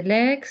of the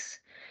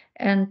legs,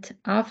 and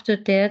after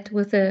that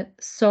with a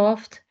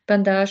soft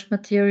bandage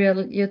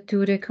material you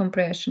do the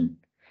compression.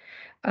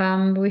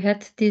 We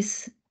had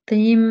this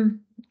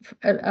theme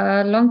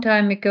a long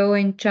time ago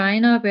in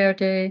China where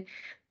they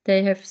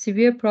have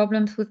severe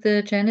problems with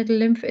the genital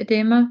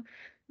lymphedema,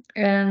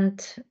 and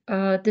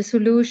the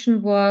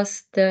solution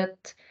was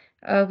that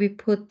we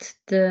put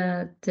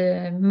the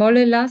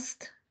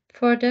molelast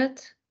for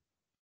that,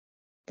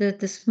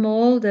 the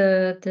small,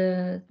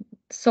 the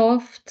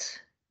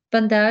soft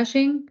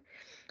bandaging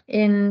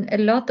in a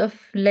lot of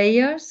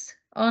layers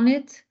on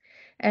it,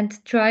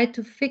 and try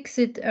to fix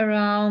it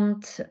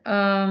around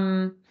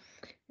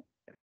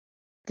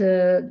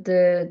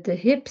the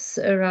hips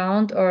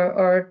around,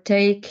 or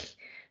take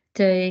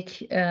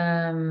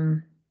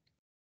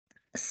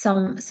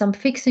some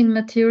fixing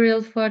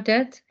material for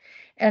that,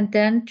 and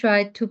then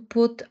try to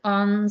put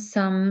on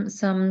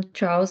some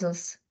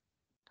trousers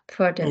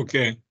for that.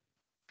 Okay.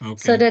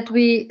 So Okay.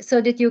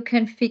 that you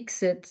can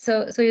fix it.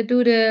 So you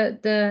do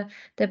the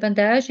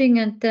bandaging,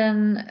 and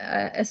then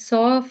a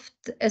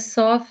soft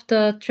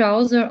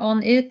trouser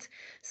on it,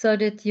 so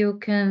that you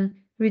can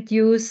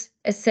reduce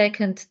a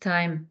second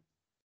time.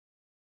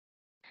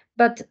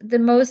 But the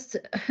most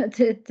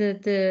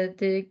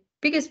the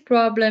biggest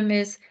problem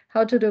is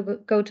how to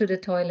go to the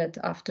toilet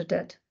after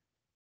that.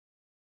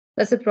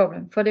 That's a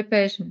problem for the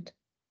patient.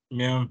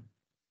 Yeah.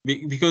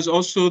 Because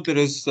also there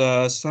is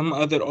some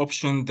other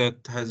option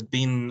that has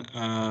been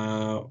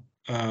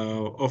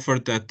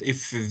offered, that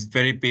if it's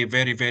very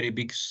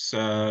big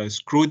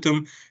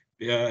scrotum,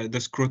 the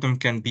scrotum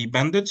can be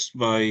bandaged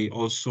by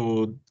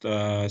also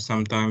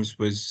sometimes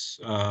with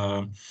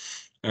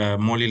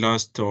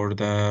molylast, or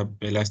the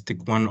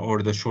elastic one,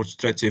 or the short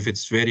stretch if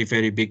it's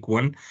very big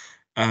one.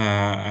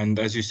 And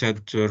as you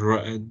said,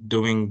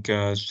 doing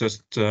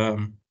just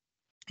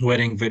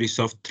wearing very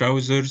soft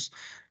trousers,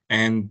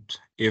 and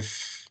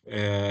if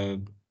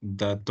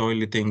the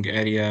toileting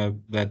area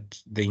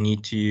that they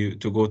need to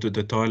go to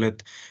the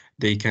toilet,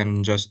 they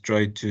can just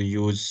try to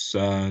use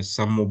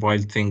some mobile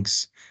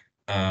things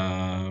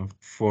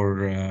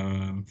for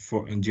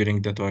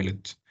during the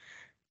toilet.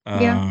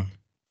 Yeah.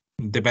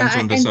 Depends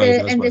on the And size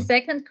as the well.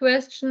 second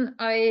question,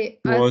 I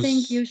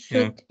think Was,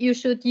 yeah, you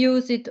should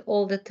use it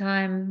all the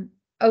time,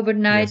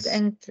 overnight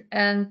yes,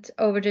 and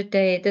over the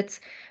day. It's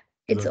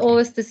exactly.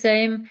 always the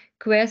same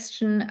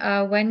question.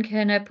 When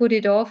can I put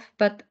it off?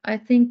 But I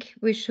think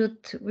we should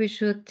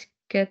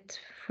get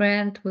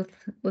friend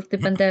with the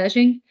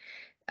bandaging,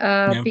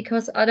 Yeah,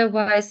 because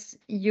otherwise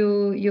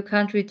you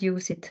can't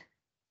reduce it.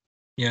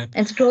 yeah.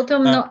 And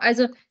scrotum, Uh, no,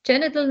 also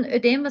genital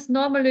edemas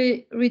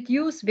normally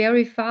reduce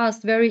very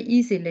fast, very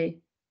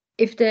easily,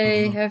 if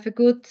they mhm, have a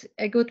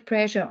good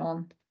pressure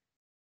on.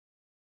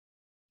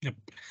 yep.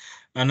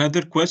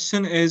 Another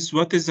question is,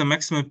 what is the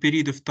maximum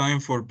period of time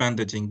for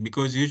bandaging?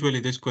 Because usually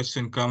this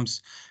question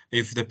comes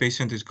if the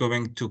patient is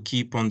going to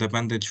keep on the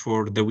bandage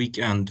for the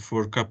weekend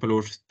for a couple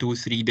or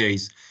 2-3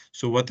 days.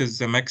 So what is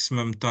the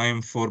maximum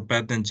time for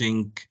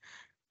bandaging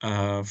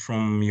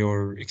from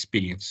your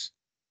experience?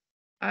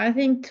 I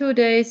think 3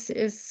 days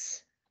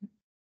is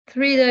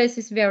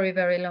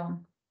very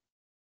long.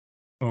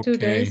 Two Okay,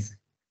 days,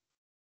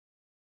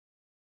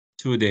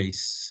 2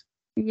 days.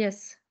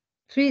 yes.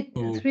 Three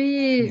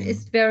Okay,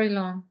 is very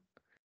long.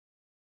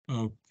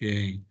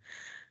 okay.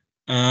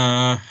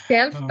 Uh, okay.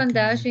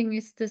 Self-bandaging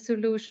is the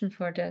solution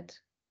for that.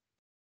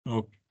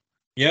 Okay.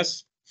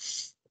 Yes.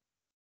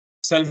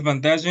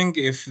 Self-bandaging,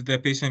 if the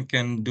patient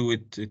can do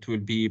it, it will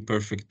be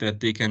perfect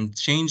that they can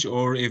change,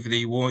 or if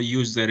they want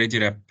use the ready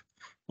wrap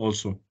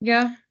also,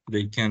 Yeah,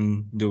 they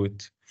can do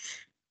it.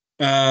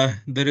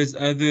 There is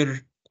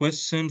other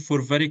question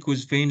for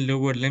varicose vein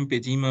lower limb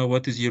edema.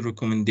 What is your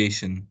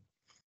recommendation?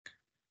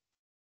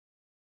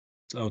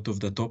 It's out of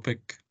the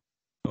topic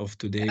of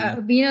today.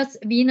 Venous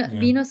Yeah.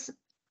 venous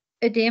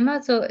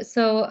edema, so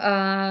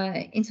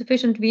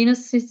insufficient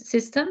venous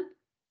system.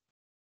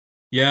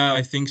 Yeah,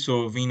 I think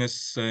so.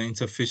 Venous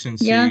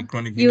insufficiency, Yeah,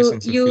 chronic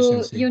venous you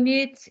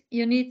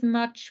insufficiency. need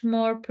much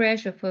more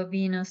pressure for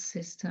venous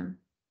system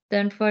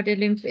than for the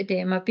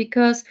lymphedema,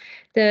 because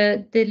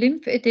the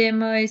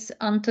lymphedema is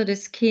under the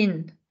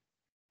skin,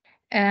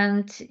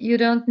 and you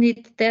don't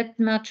need that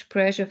much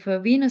pressure for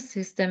venous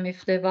system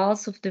if the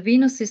valves of the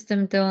venous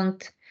system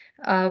don't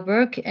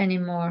work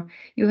anymore.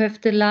 You have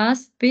the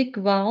last big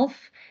valve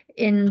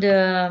in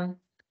the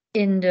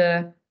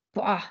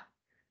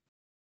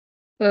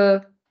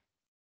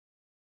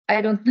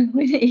I don't know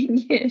in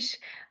English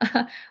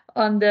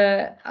on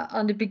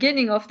the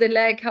beginning of the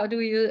leg. How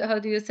do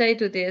you say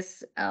to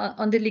this?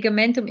 On the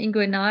ligamentum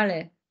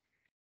inguinale.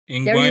 There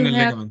you Inguinal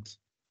have, ligament.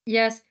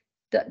 yes,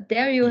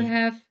 there you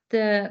have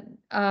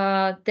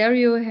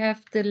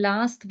the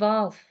last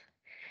valve,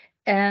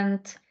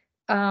 and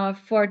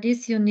for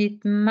this you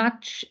need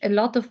a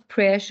lot of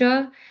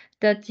pressure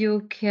that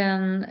you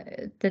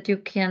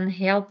can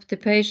help the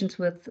patients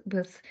with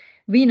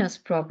venous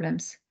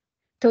problems.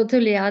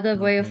 Totally other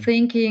way of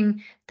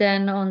thinking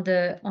than on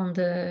the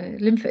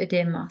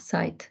lymphedema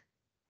side.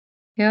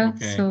 Yeah.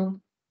 Okay.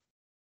 So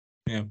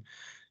Yeah.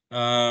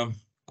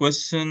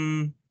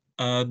 Question: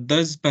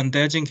 does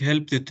bandaging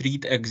help to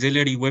treat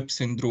axillary web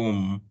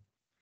syndrome?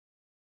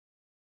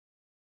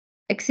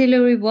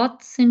 axillary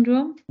what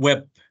syndrome?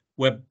 Web.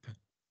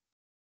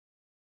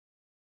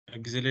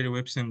 Axillary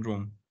web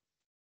syndrome.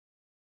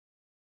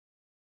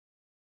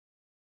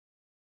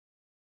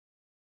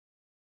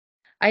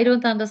 I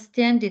don't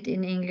understand it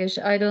in English.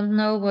 I don't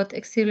know what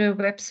axillary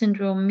web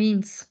syndrome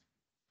means.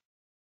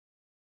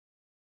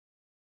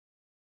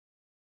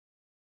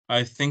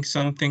 I think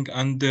something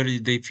under,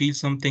 they feel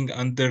something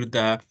under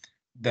the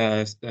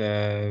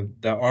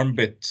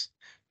armpit,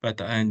 but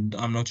I'm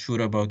not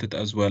sure about it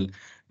as well.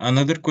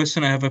 Another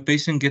question: I have a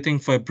patient getting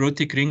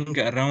fibrotic ring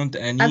around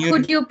a near.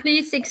 Could you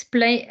please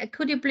explain?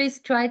 Could you please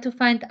try to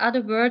find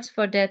other words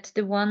for that?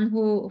 The one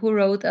who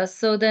wrote us,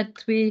 so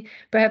that we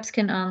perhaps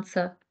can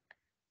answer.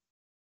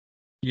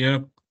 Yeah,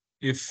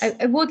 if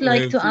I would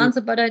like to you-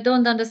 answer, but I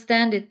don't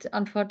understand it,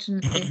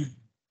 unfortunately.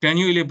 Can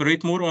you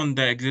elaborate more on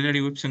the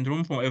axillary web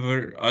syndrome?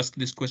 Whoever asked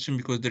this question,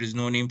 because there is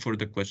no name for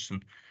the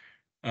question.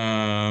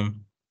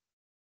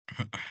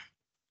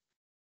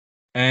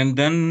 And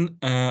then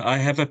I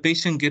have a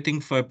patient getting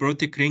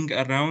fibrotic ring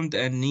around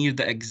and near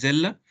the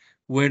axilla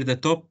where the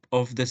top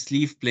of the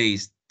sleeve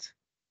placed.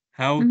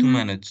 How to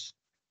manage?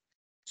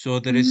 So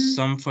there is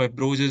some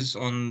fibrosis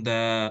on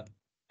the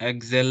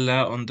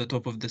axilla on the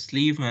top of the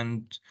sleeve,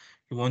 and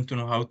you want to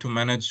know how to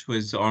manage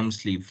with the arm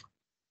sleeve.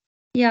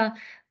 Yeah.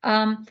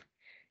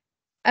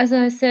 As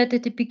I said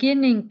at the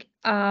beginning,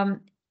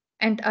 and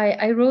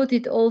I wrote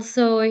it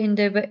also in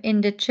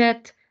the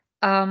chat,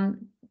 the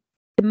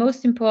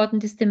most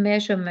important is the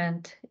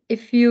measurement.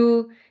 If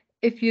you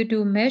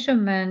do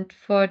measurement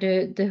for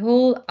the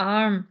whole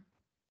arm,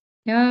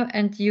 yeah,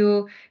 and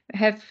you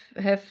have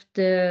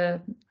the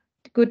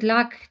good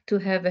luck to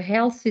have a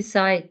healthy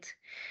side,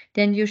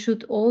 then you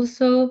should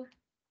also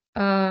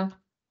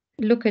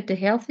look at the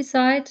healthy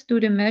side, do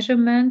the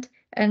measurement,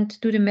 and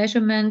do the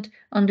measurement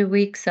on the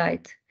weak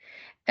side.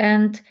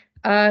 And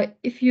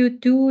if you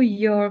do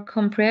your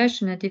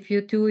compression, and if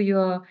you do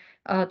your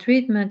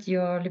treatment,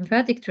 your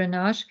lymphatic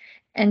drainage,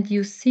 and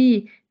you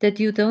see that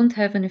you don't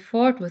have an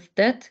effort with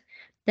that,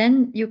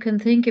 then you can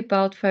think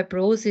about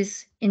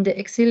fibrosis in the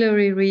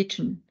axillary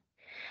region.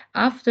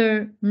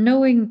 After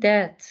knowing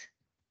that,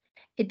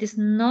 it is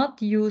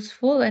not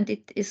useful and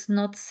it is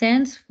not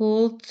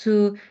sensible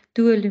to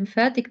do a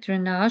lymphatic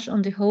drainage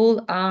on the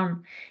whole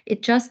arm.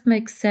 It just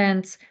makes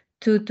sense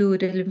to do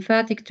the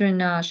lymphatic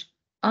drainage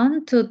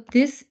onto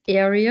this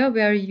area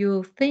where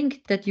you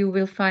think that you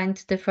will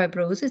find the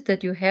fibrosis,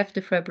 that you have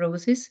the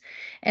fibrosis,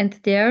 and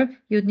there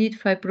you need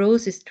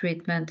fibrosis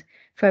treatment.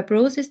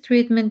 Fibrosis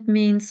treatment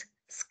means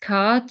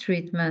scar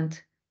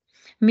treatment,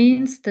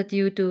 means that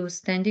you do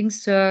standing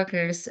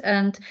circles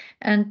and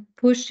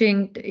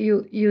pushing.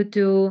 You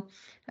do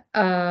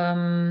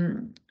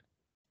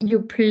you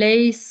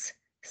place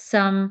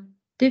some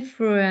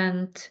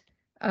different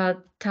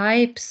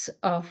types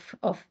of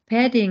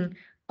padding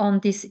on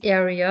this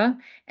area,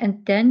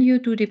 and then you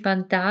do the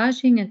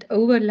bandaging and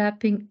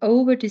overlapping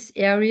over this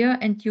area,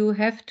 and you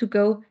have to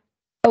go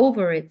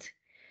over it.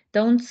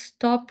 Don't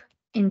stop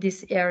in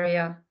this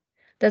area.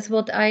 That's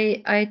what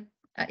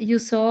you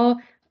saw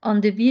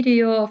on the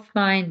video of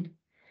mine,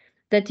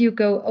 that you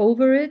go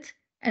over it,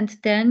 and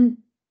then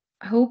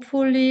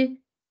hopefully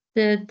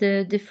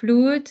the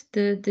fluid,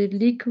 the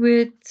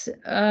liquid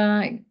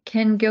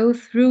can go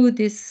through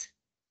this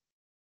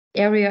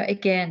area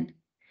again.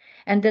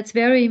 And that's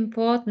very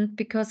important,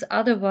 because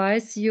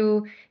otherwise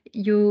you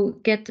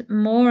get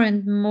more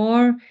and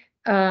more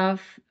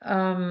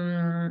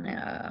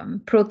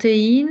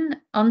protein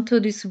onto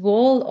this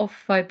wall of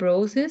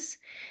fibrosis,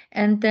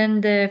 and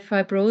then the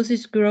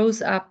fibrosis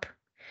grows up,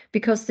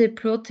 because the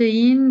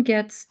protein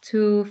gets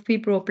to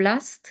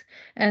fibroblast,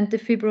 and the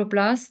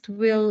fibroblast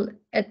will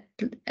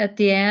at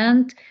the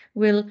end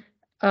will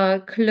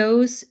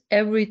close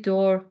every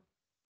door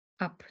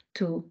up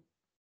to.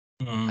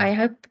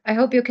 I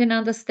hope you can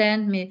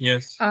understand me.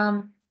 Yes.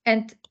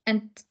 And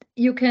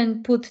you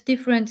can put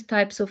different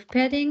types of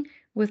padding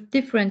with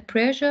different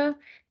pressure,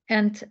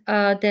 and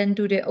then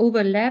do the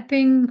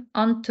overlapping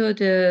onto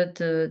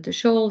the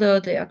shoulder,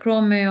 the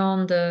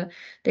acromion, the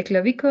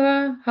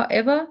clavicle,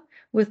 however,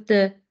 with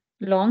the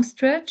long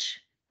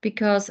stretch,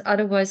 because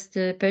otherwise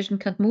the patient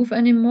can't move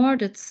anymore.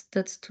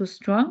 That's too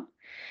strong.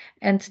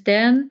 And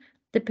then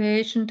the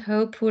patient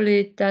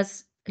hopefully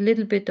does a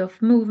little bit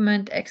of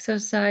movement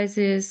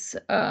exercises,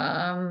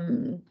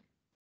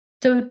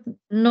 so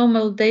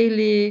normal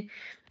daily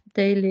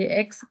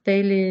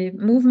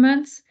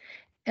movements,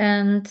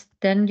 and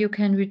then you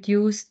can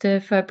reduce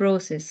the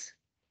fibrosis.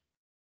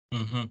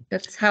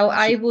 That's how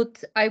I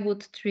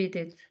would treat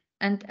it,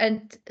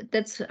 and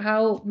that's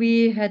how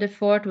we had a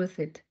thought with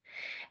it.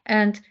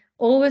 And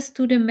always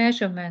do the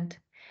measurement.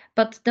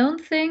 But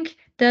don't think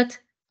that,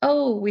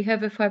 oh, we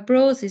have a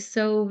fibrosis,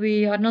 so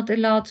we are not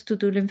allowed to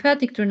do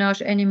lymphatic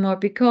drainage anymore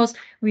because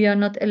we are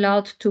not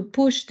allowed to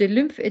push the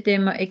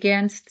lymphedema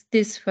against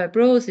this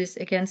fibrosis,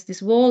 against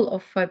this wall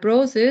of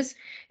fibrosis.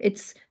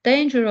 It's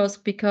dangerous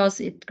because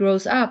it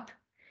grows up.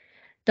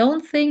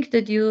 Don't think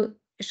that you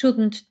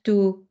shouldn't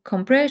do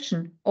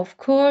compression. Of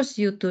course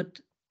you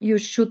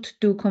should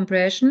do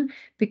compression,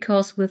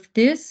 because with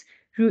this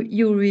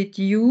you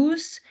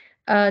reduce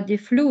the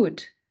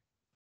fluid.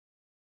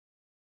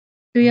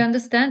 Do you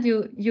understand?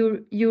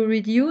 You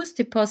reduce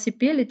the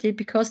possibility,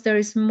 because there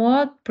is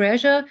more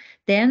pressure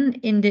than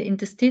in the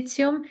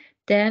interstitium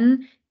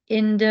than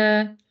in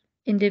the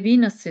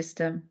venous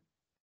system.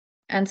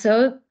 And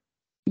so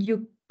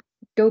you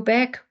go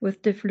back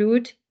with the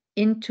fluid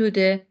into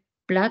the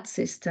blood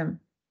system.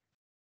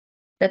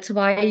 That's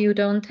why you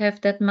don't have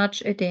that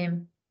much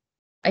edema.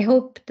 I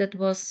hope that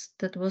was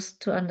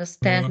to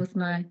understand with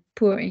my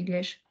poor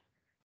English.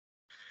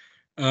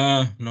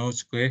 No,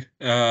 it's okay.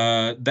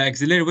 The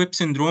axillary whip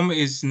syndrome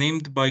is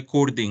named by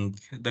cording,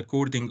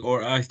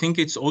 or I think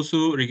it's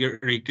also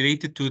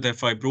related to the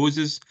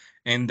fibrosis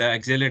in the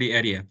axillary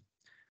area.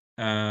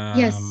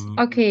 Yes.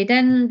 Okay.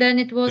 Then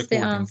it was the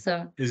cording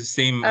answer. is the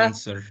same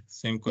answer,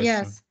 same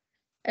question. Yes.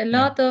 A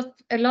lot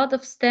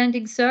of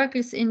standing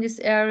circles in this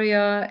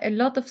area, a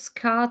lot of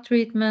scar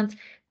treatment.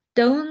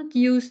 Don't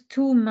use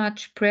too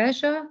much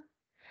pressure.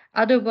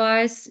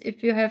 Otherwise,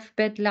 if you have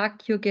bad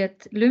luck, you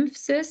get lymph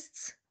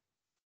cysts,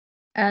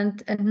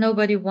 and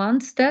nobody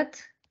wants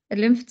that. A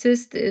lymph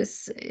cyst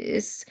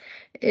is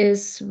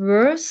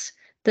worse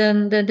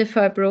than the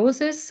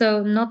fibrosis,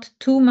 so not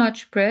too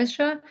much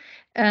pressure,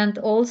 and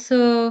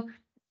also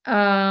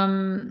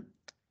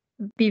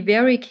be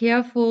very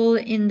careful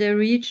in the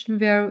region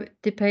where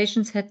the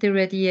patients had the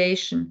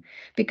radiation,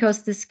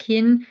 because the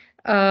skin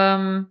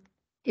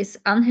is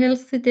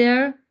unhealthy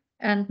there,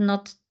 and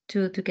not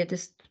to get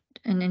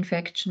an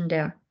infection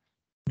there.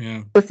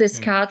 Yeah. With the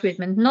scar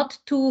treatment, not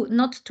too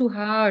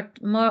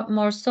hard,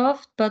 more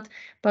soft, but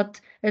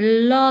a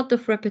lot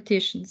of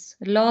repetitions,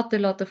 a lot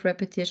of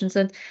repetitions,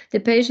 and the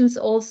patients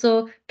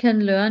also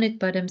can learn it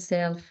by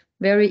themselves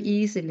very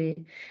easily.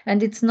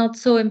 And it's not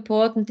so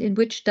important in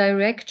which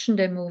direction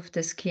they move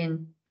the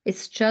skin.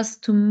 It's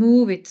just to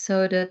move it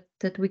so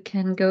that we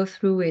can go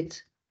through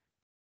it.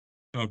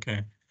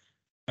 Okay.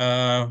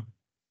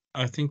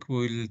 I think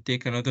we'll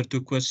take another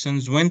 2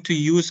 questions. When to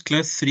use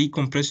class 3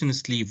 compression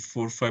sleeve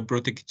for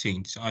fibrotic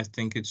change? I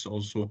think it's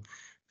also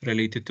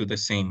related to the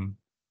same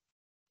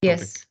topic.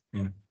 Yes.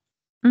 Yeah.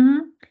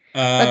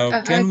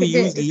 But can we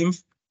use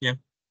lymph? Yeah.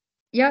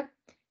 Yeah.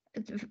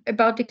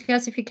 About the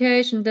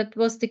classification, that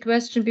was the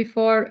question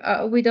before.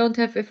 We don't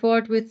have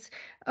effort with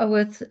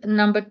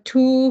number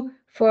 2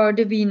 for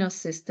the venous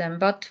system,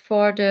 but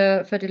for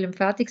the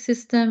lymphatic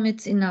system,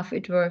 it's enough.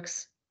 It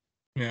works.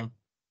 Yeah.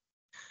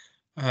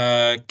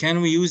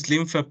 Can we use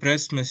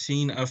LymphaPress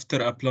machine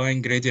after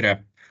applying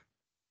ReadyWrap?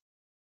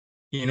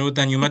 You know,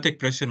 the pneumatic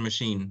pressure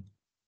machine.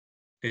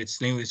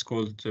 Its name is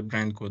called, the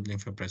brand called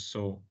LymphaPress.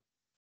 So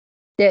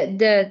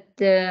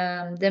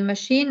the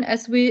machine,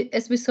 as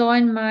we saw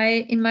in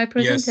my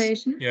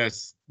presentation.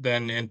 Yes.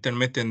 Then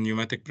intermittent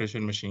pneumatic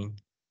pressure machine.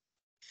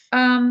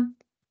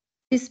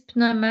 This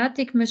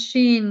pneumatic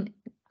machine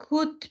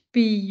could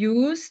be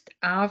used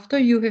after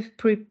you have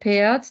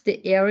prepared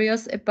the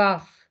areas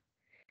above.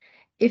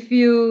 If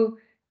you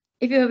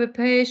have a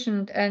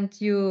patient and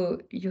you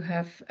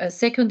have a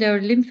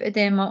secondary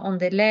lymphedema on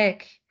the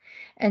leg,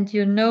 and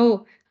you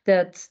know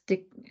that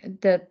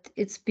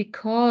it's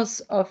because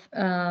of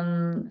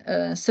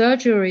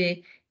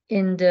surgery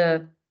in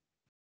the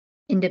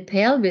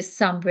pelvis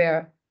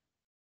somewhere,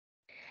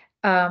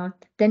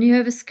 then you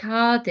have a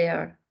scar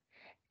there,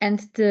 and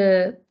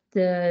the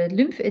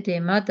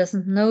lymphedema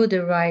doesn't know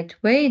the right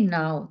way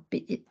now.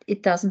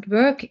 It doesn't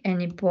work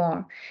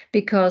anymore,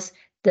 because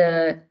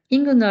the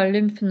inguinal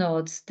lymph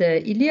nodes,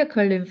 the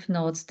iliacal lymph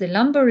nodes, the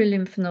lumbar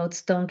lymph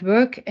nodes don't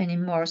work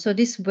anymore. So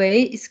this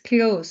way is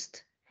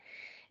closed.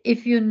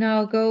 If you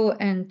now go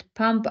and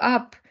pump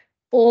up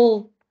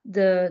all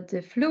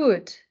the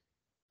fluid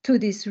to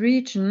this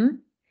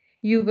region,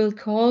 you will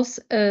cause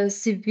a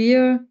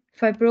severe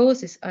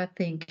fibrosis, I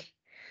think.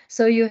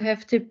 So you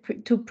have to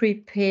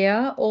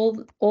prepare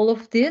all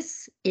of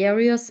these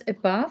areas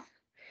above,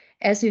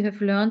 as you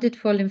have learned it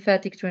for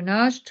lymphatic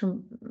drainage,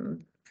 to,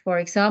 for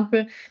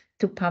example,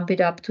 to pump it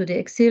up to the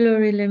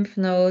axillary lymph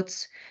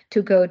nodes,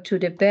 to go to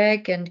the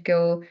back and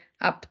go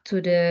up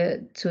to the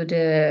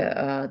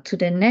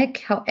neck.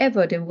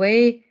 However, the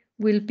way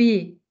will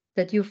be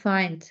that you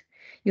find.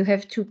 You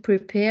have to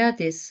prepare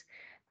this,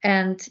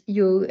 and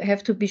you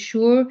have to be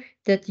sure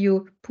that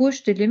you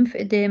push the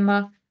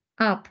lymphedema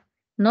up,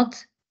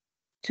 not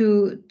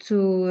to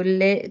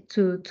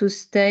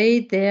stay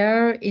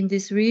there in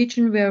this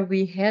region where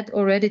we had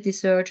already the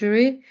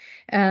surgery,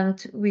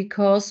 and we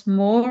cause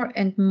more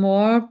and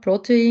more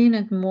protein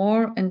and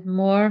more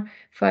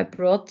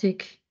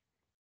fibrotic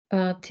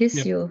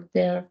tissue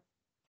there.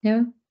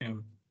 Yeah.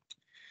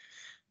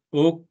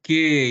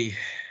 Okay.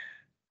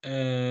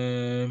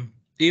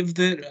 If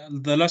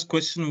the last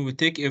question we will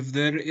take, if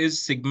there is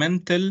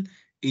segmental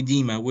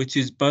edema which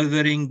is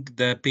bothering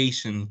the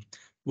patient,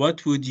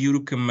 what would you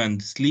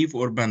recommend, sleeve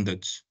or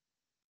bandage?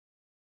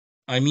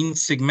 I mean,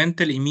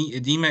 segmental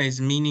edema is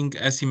meaning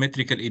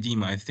asymmetrical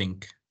edema, I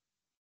think.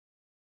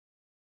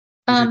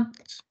 Is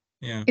it?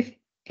 Yeah.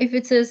 If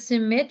it's a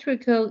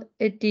symmetrical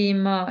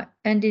edema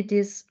and it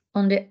is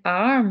on the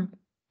arm.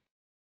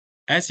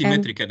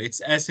 Asymmetrical,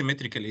 it's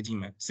asymmetrical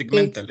edema.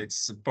 Segmental, it's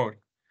support.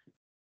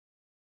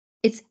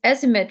 It's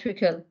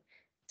asymmetrical.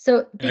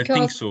 So I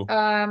think so.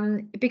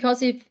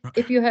 Because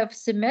if you have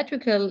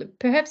symmetrical,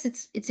 perhaps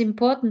it's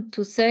important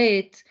to say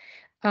it.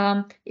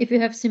 If you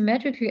have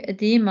symmetrical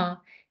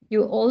edema,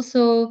 you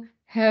also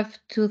have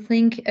to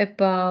think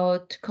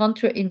about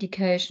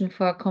contraindication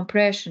for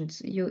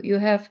compressions. You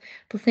have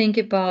to think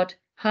about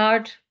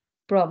heart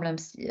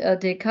problems.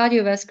 The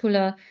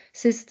cardiovascular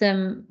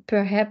system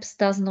perhaps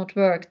does not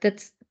work.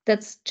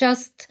 That's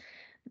just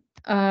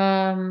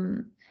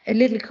a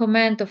little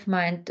comment of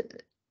mine.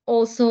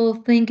 Also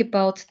think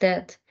about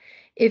that.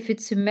 If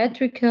it's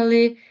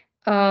symmetrically,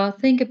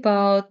 think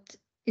about,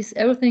 is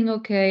everything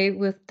okay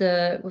with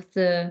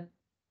the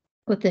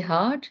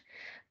heart?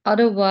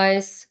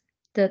 Otherwise,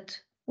 that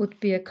would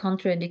be a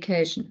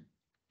contraindication.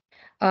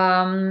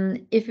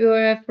 If you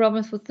have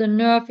problems with the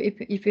nerve,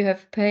 if you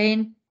have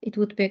pain, it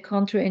would be a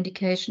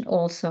contraindication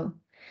also.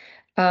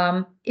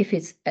 If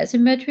it's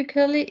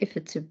asymmetrically, if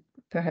it's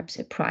perhaps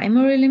a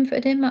primary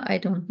lymphedema, I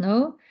don't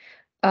know,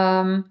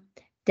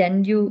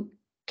 then you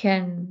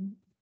can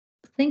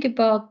think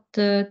about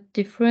the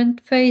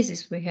different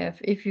phases we have.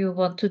 If you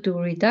want to do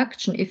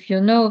reduction, if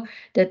you know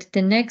that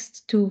the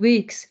next 2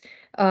 weeks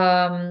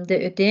the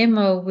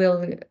edema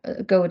will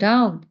go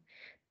down,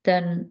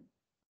 then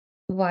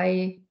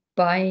why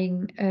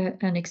buying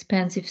an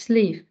expensive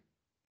sleeve?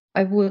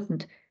 I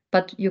wouldn't.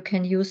 But you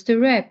can use the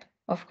wrap.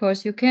 Of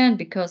course you can,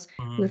 because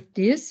with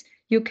this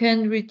you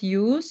can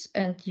reduce,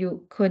 and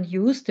you can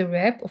use the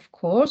wrap, of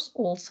course,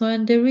 also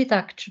in the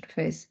reduction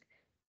phase.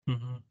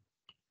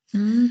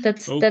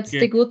 That's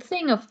the good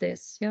thing of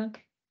this, yeah.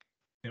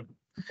 Yep.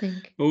 I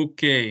think.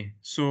 Okay,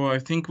 so I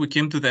think we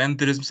came to the end.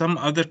 There is some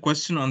other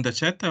question on the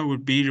chat. I will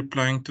be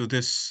replying to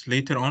this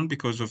later on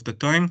because of the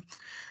time.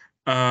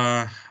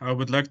 I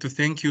would like to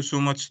thank you so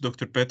much,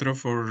 Dr. Petra,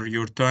 for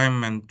your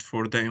time and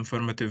for the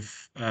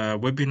informative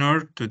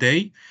webinar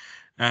today.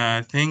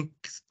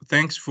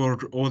 Thanks for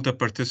all the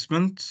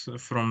participants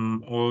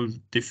from all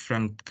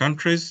different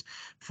countries.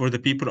 For the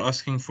people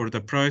asking for the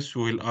price,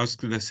 we'll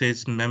ask the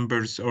sales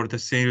members or the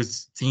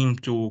sales team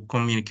to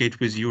communicate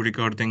with you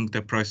regarding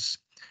the price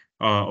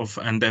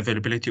and the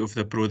availability of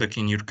the product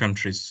in your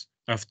countries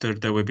after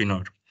the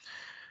webinar.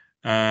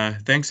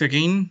 Thanks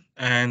again,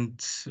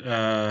 and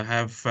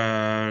have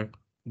a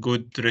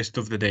good rest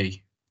of the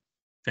day.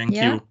 Thank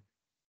you.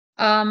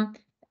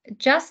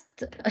 Just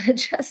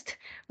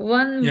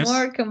one Yes.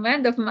 more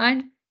comment of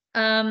mine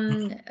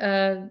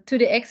to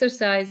the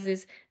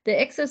exercises. The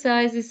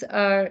exercises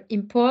are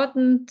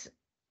important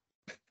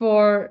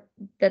for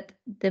that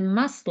the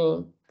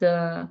muscle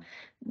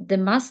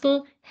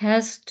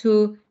has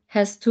to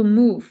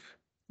move.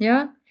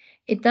 Yeah,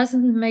 it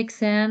doesn't make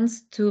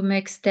sense to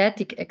make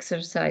static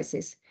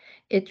exercises.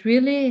 It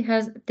really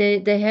has,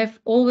 they have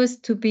always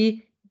to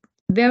be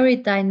very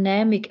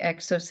dynamic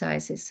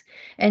exercises,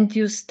 and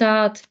you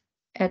start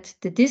at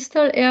the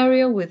distal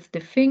area with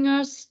the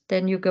fingers,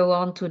 then you go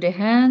on to the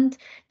hand,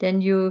 then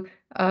you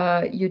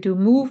do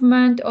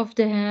movement of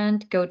the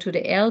hand, go to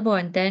the elbow,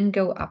 and then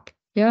go up.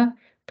 Yeah,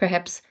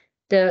 perhaps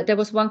there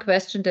was one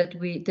question that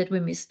we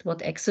missed.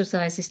 What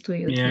exercises do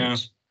you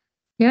teach?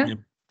 Yeah. Yep.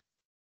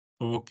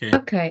 Okay.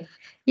 Okay.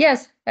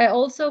 Yes, I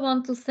also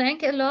want to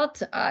thank a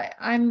lot.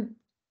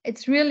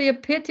 It's really a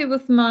pity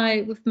with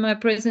my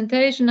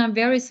presentation. I'm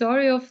very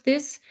sorry of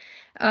this,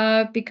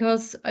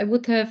 because I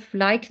would have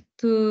liked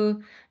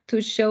to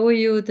show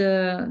you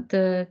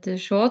the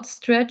short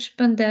stretch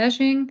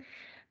bandaging.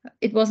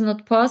 It was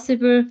not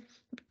possible,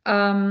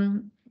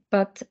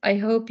 but I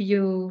hope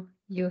you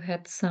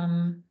had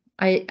some.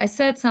 I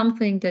said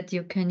something that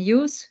you can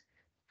use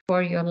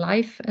for your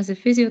life as a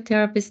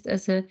physiotherapist,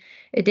 as a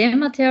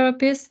edema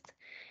therapist.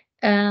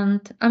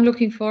 And I'm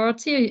looking forward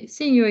to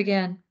seeing you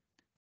again.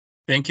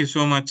 Thank you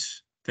so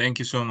much. Thank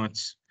you so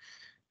much.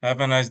 Have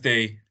a nice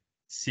day.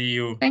 See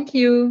you. Thank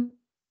you.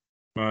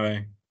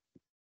 Bye.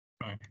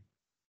 Bye.